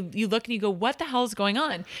 right? Where you look and you go, what the hell is going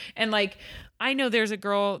on? And like, I know there's a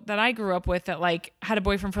girl that I grew up with that like had a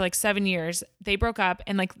boyfriend for like 7 years. They broke up,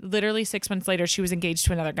 and like literally 6 months later, she was engaged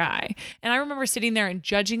to another guy. And I remember sitting there and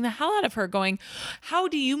judging the hell out of her, going, how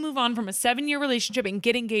do you move on from a 7-year relationship and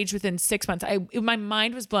get engaged within 6 months? My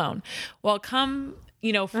mind was blown. Well, come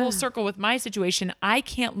full circle with my situation, I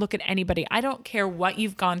can't look at anybody. I don't care what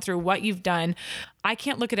you've gone through, what you've done. I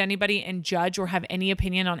can't look at anybody and judge or have any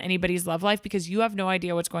opinion on anybody's love life, because you have no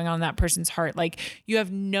idea what's going on in that person's heart. Like, you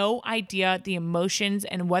have no idea the emotions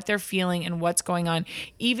and what they're feeling and what's going on.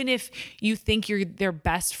 Even if you think you're their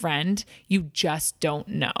best friend, you just don't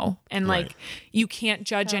know. And like, you can't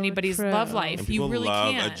judge anybody's love life. And people you really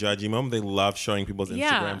love can't. a judgy moment. They love showing people's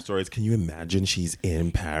Instagram stories. Can you imagine she's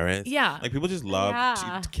in Paris? Yeah. Like, people just love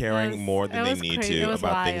caring more than they need to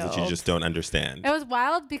about things that you just don't understand. It was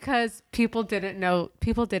wild because people didn't know.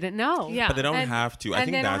 Yeah. But they don't have to. I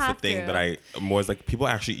think that's the thing that I'm always like, people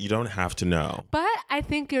actually, you don't have to know. But I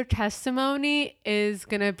think your testimony is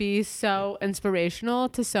going to be so inspirational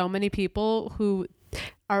to so many people who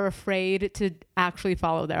are afraid to actually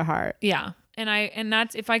follow their heart. Yeah. And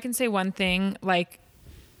that's, if I can say one thing, like,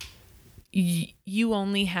 you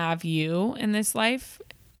only have you in this life.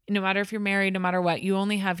 No matter if you're married, no matter what, you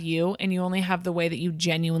only have you, and you only have the way that you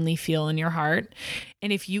genuinely feel in your heart.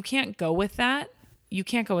 And if you can't go with that, you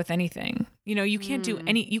can't go with anything. You can't do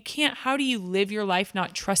how do you live your life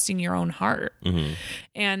not trusting your own heart?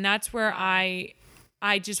 And that's where I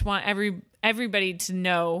just want everybody to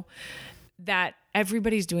know that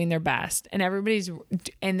everybody's doing their best and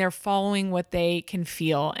they're following what they can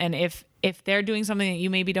feel. And if they're doing something that you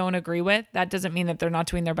maybe don't agree with, that doesn't mean that they're not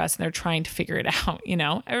doing their best and they're trying to figure it out.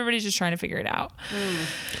 Everybody's just trying to figure it out.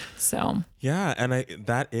 So yeah, and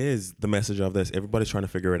that is the message of this. Everybody's trying to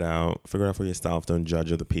figure it out for yourself. Don't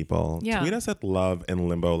judge other people. Tweet us at Love in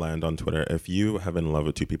Limbo Land on Twitter if you have been in love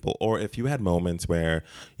with two people, or if you had moments where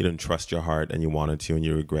you didn't trust your heart and you wanted to and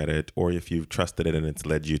you regret it, or if you've trusted it and it's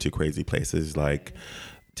led you to crazy places like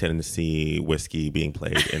Tennessee whiskey being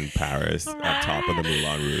played in Paris at top of the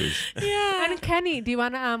Moulin Rouge. Yeah. And Kenny, do you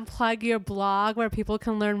want to plug your blog where people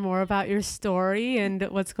can learn more about your story and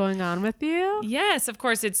what's going on with you? Yes, of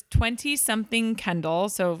course. It's 20-something Kendall.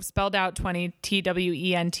 So spelled out 20,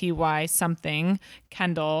 TWENTY something,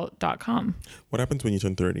 Kendall.com. What happens when you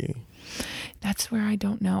turn 30? That's where I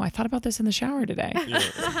don't know. I thought about this in the shower today.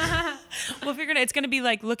 Yeah. We'll figure it out. It's going to be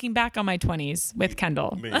like looking back on my 20s with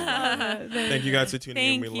Kendall. Thank you guys for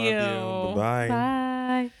tuning in. We love you. Bye-bye.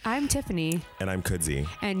 Bye. I'm Tiffany. And I'm Kudzi.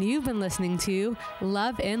 And you've been listening to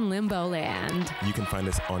Love in Limbo Land. You can find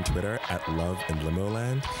us on Twitter at Love in Limbo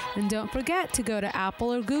Land. And don't forget to go to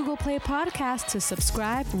Apple or Google Play Podcasts to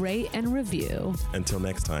subscribe, rate, and review. Until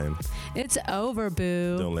next time. It's over,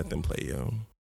 boo. Don't let them play you.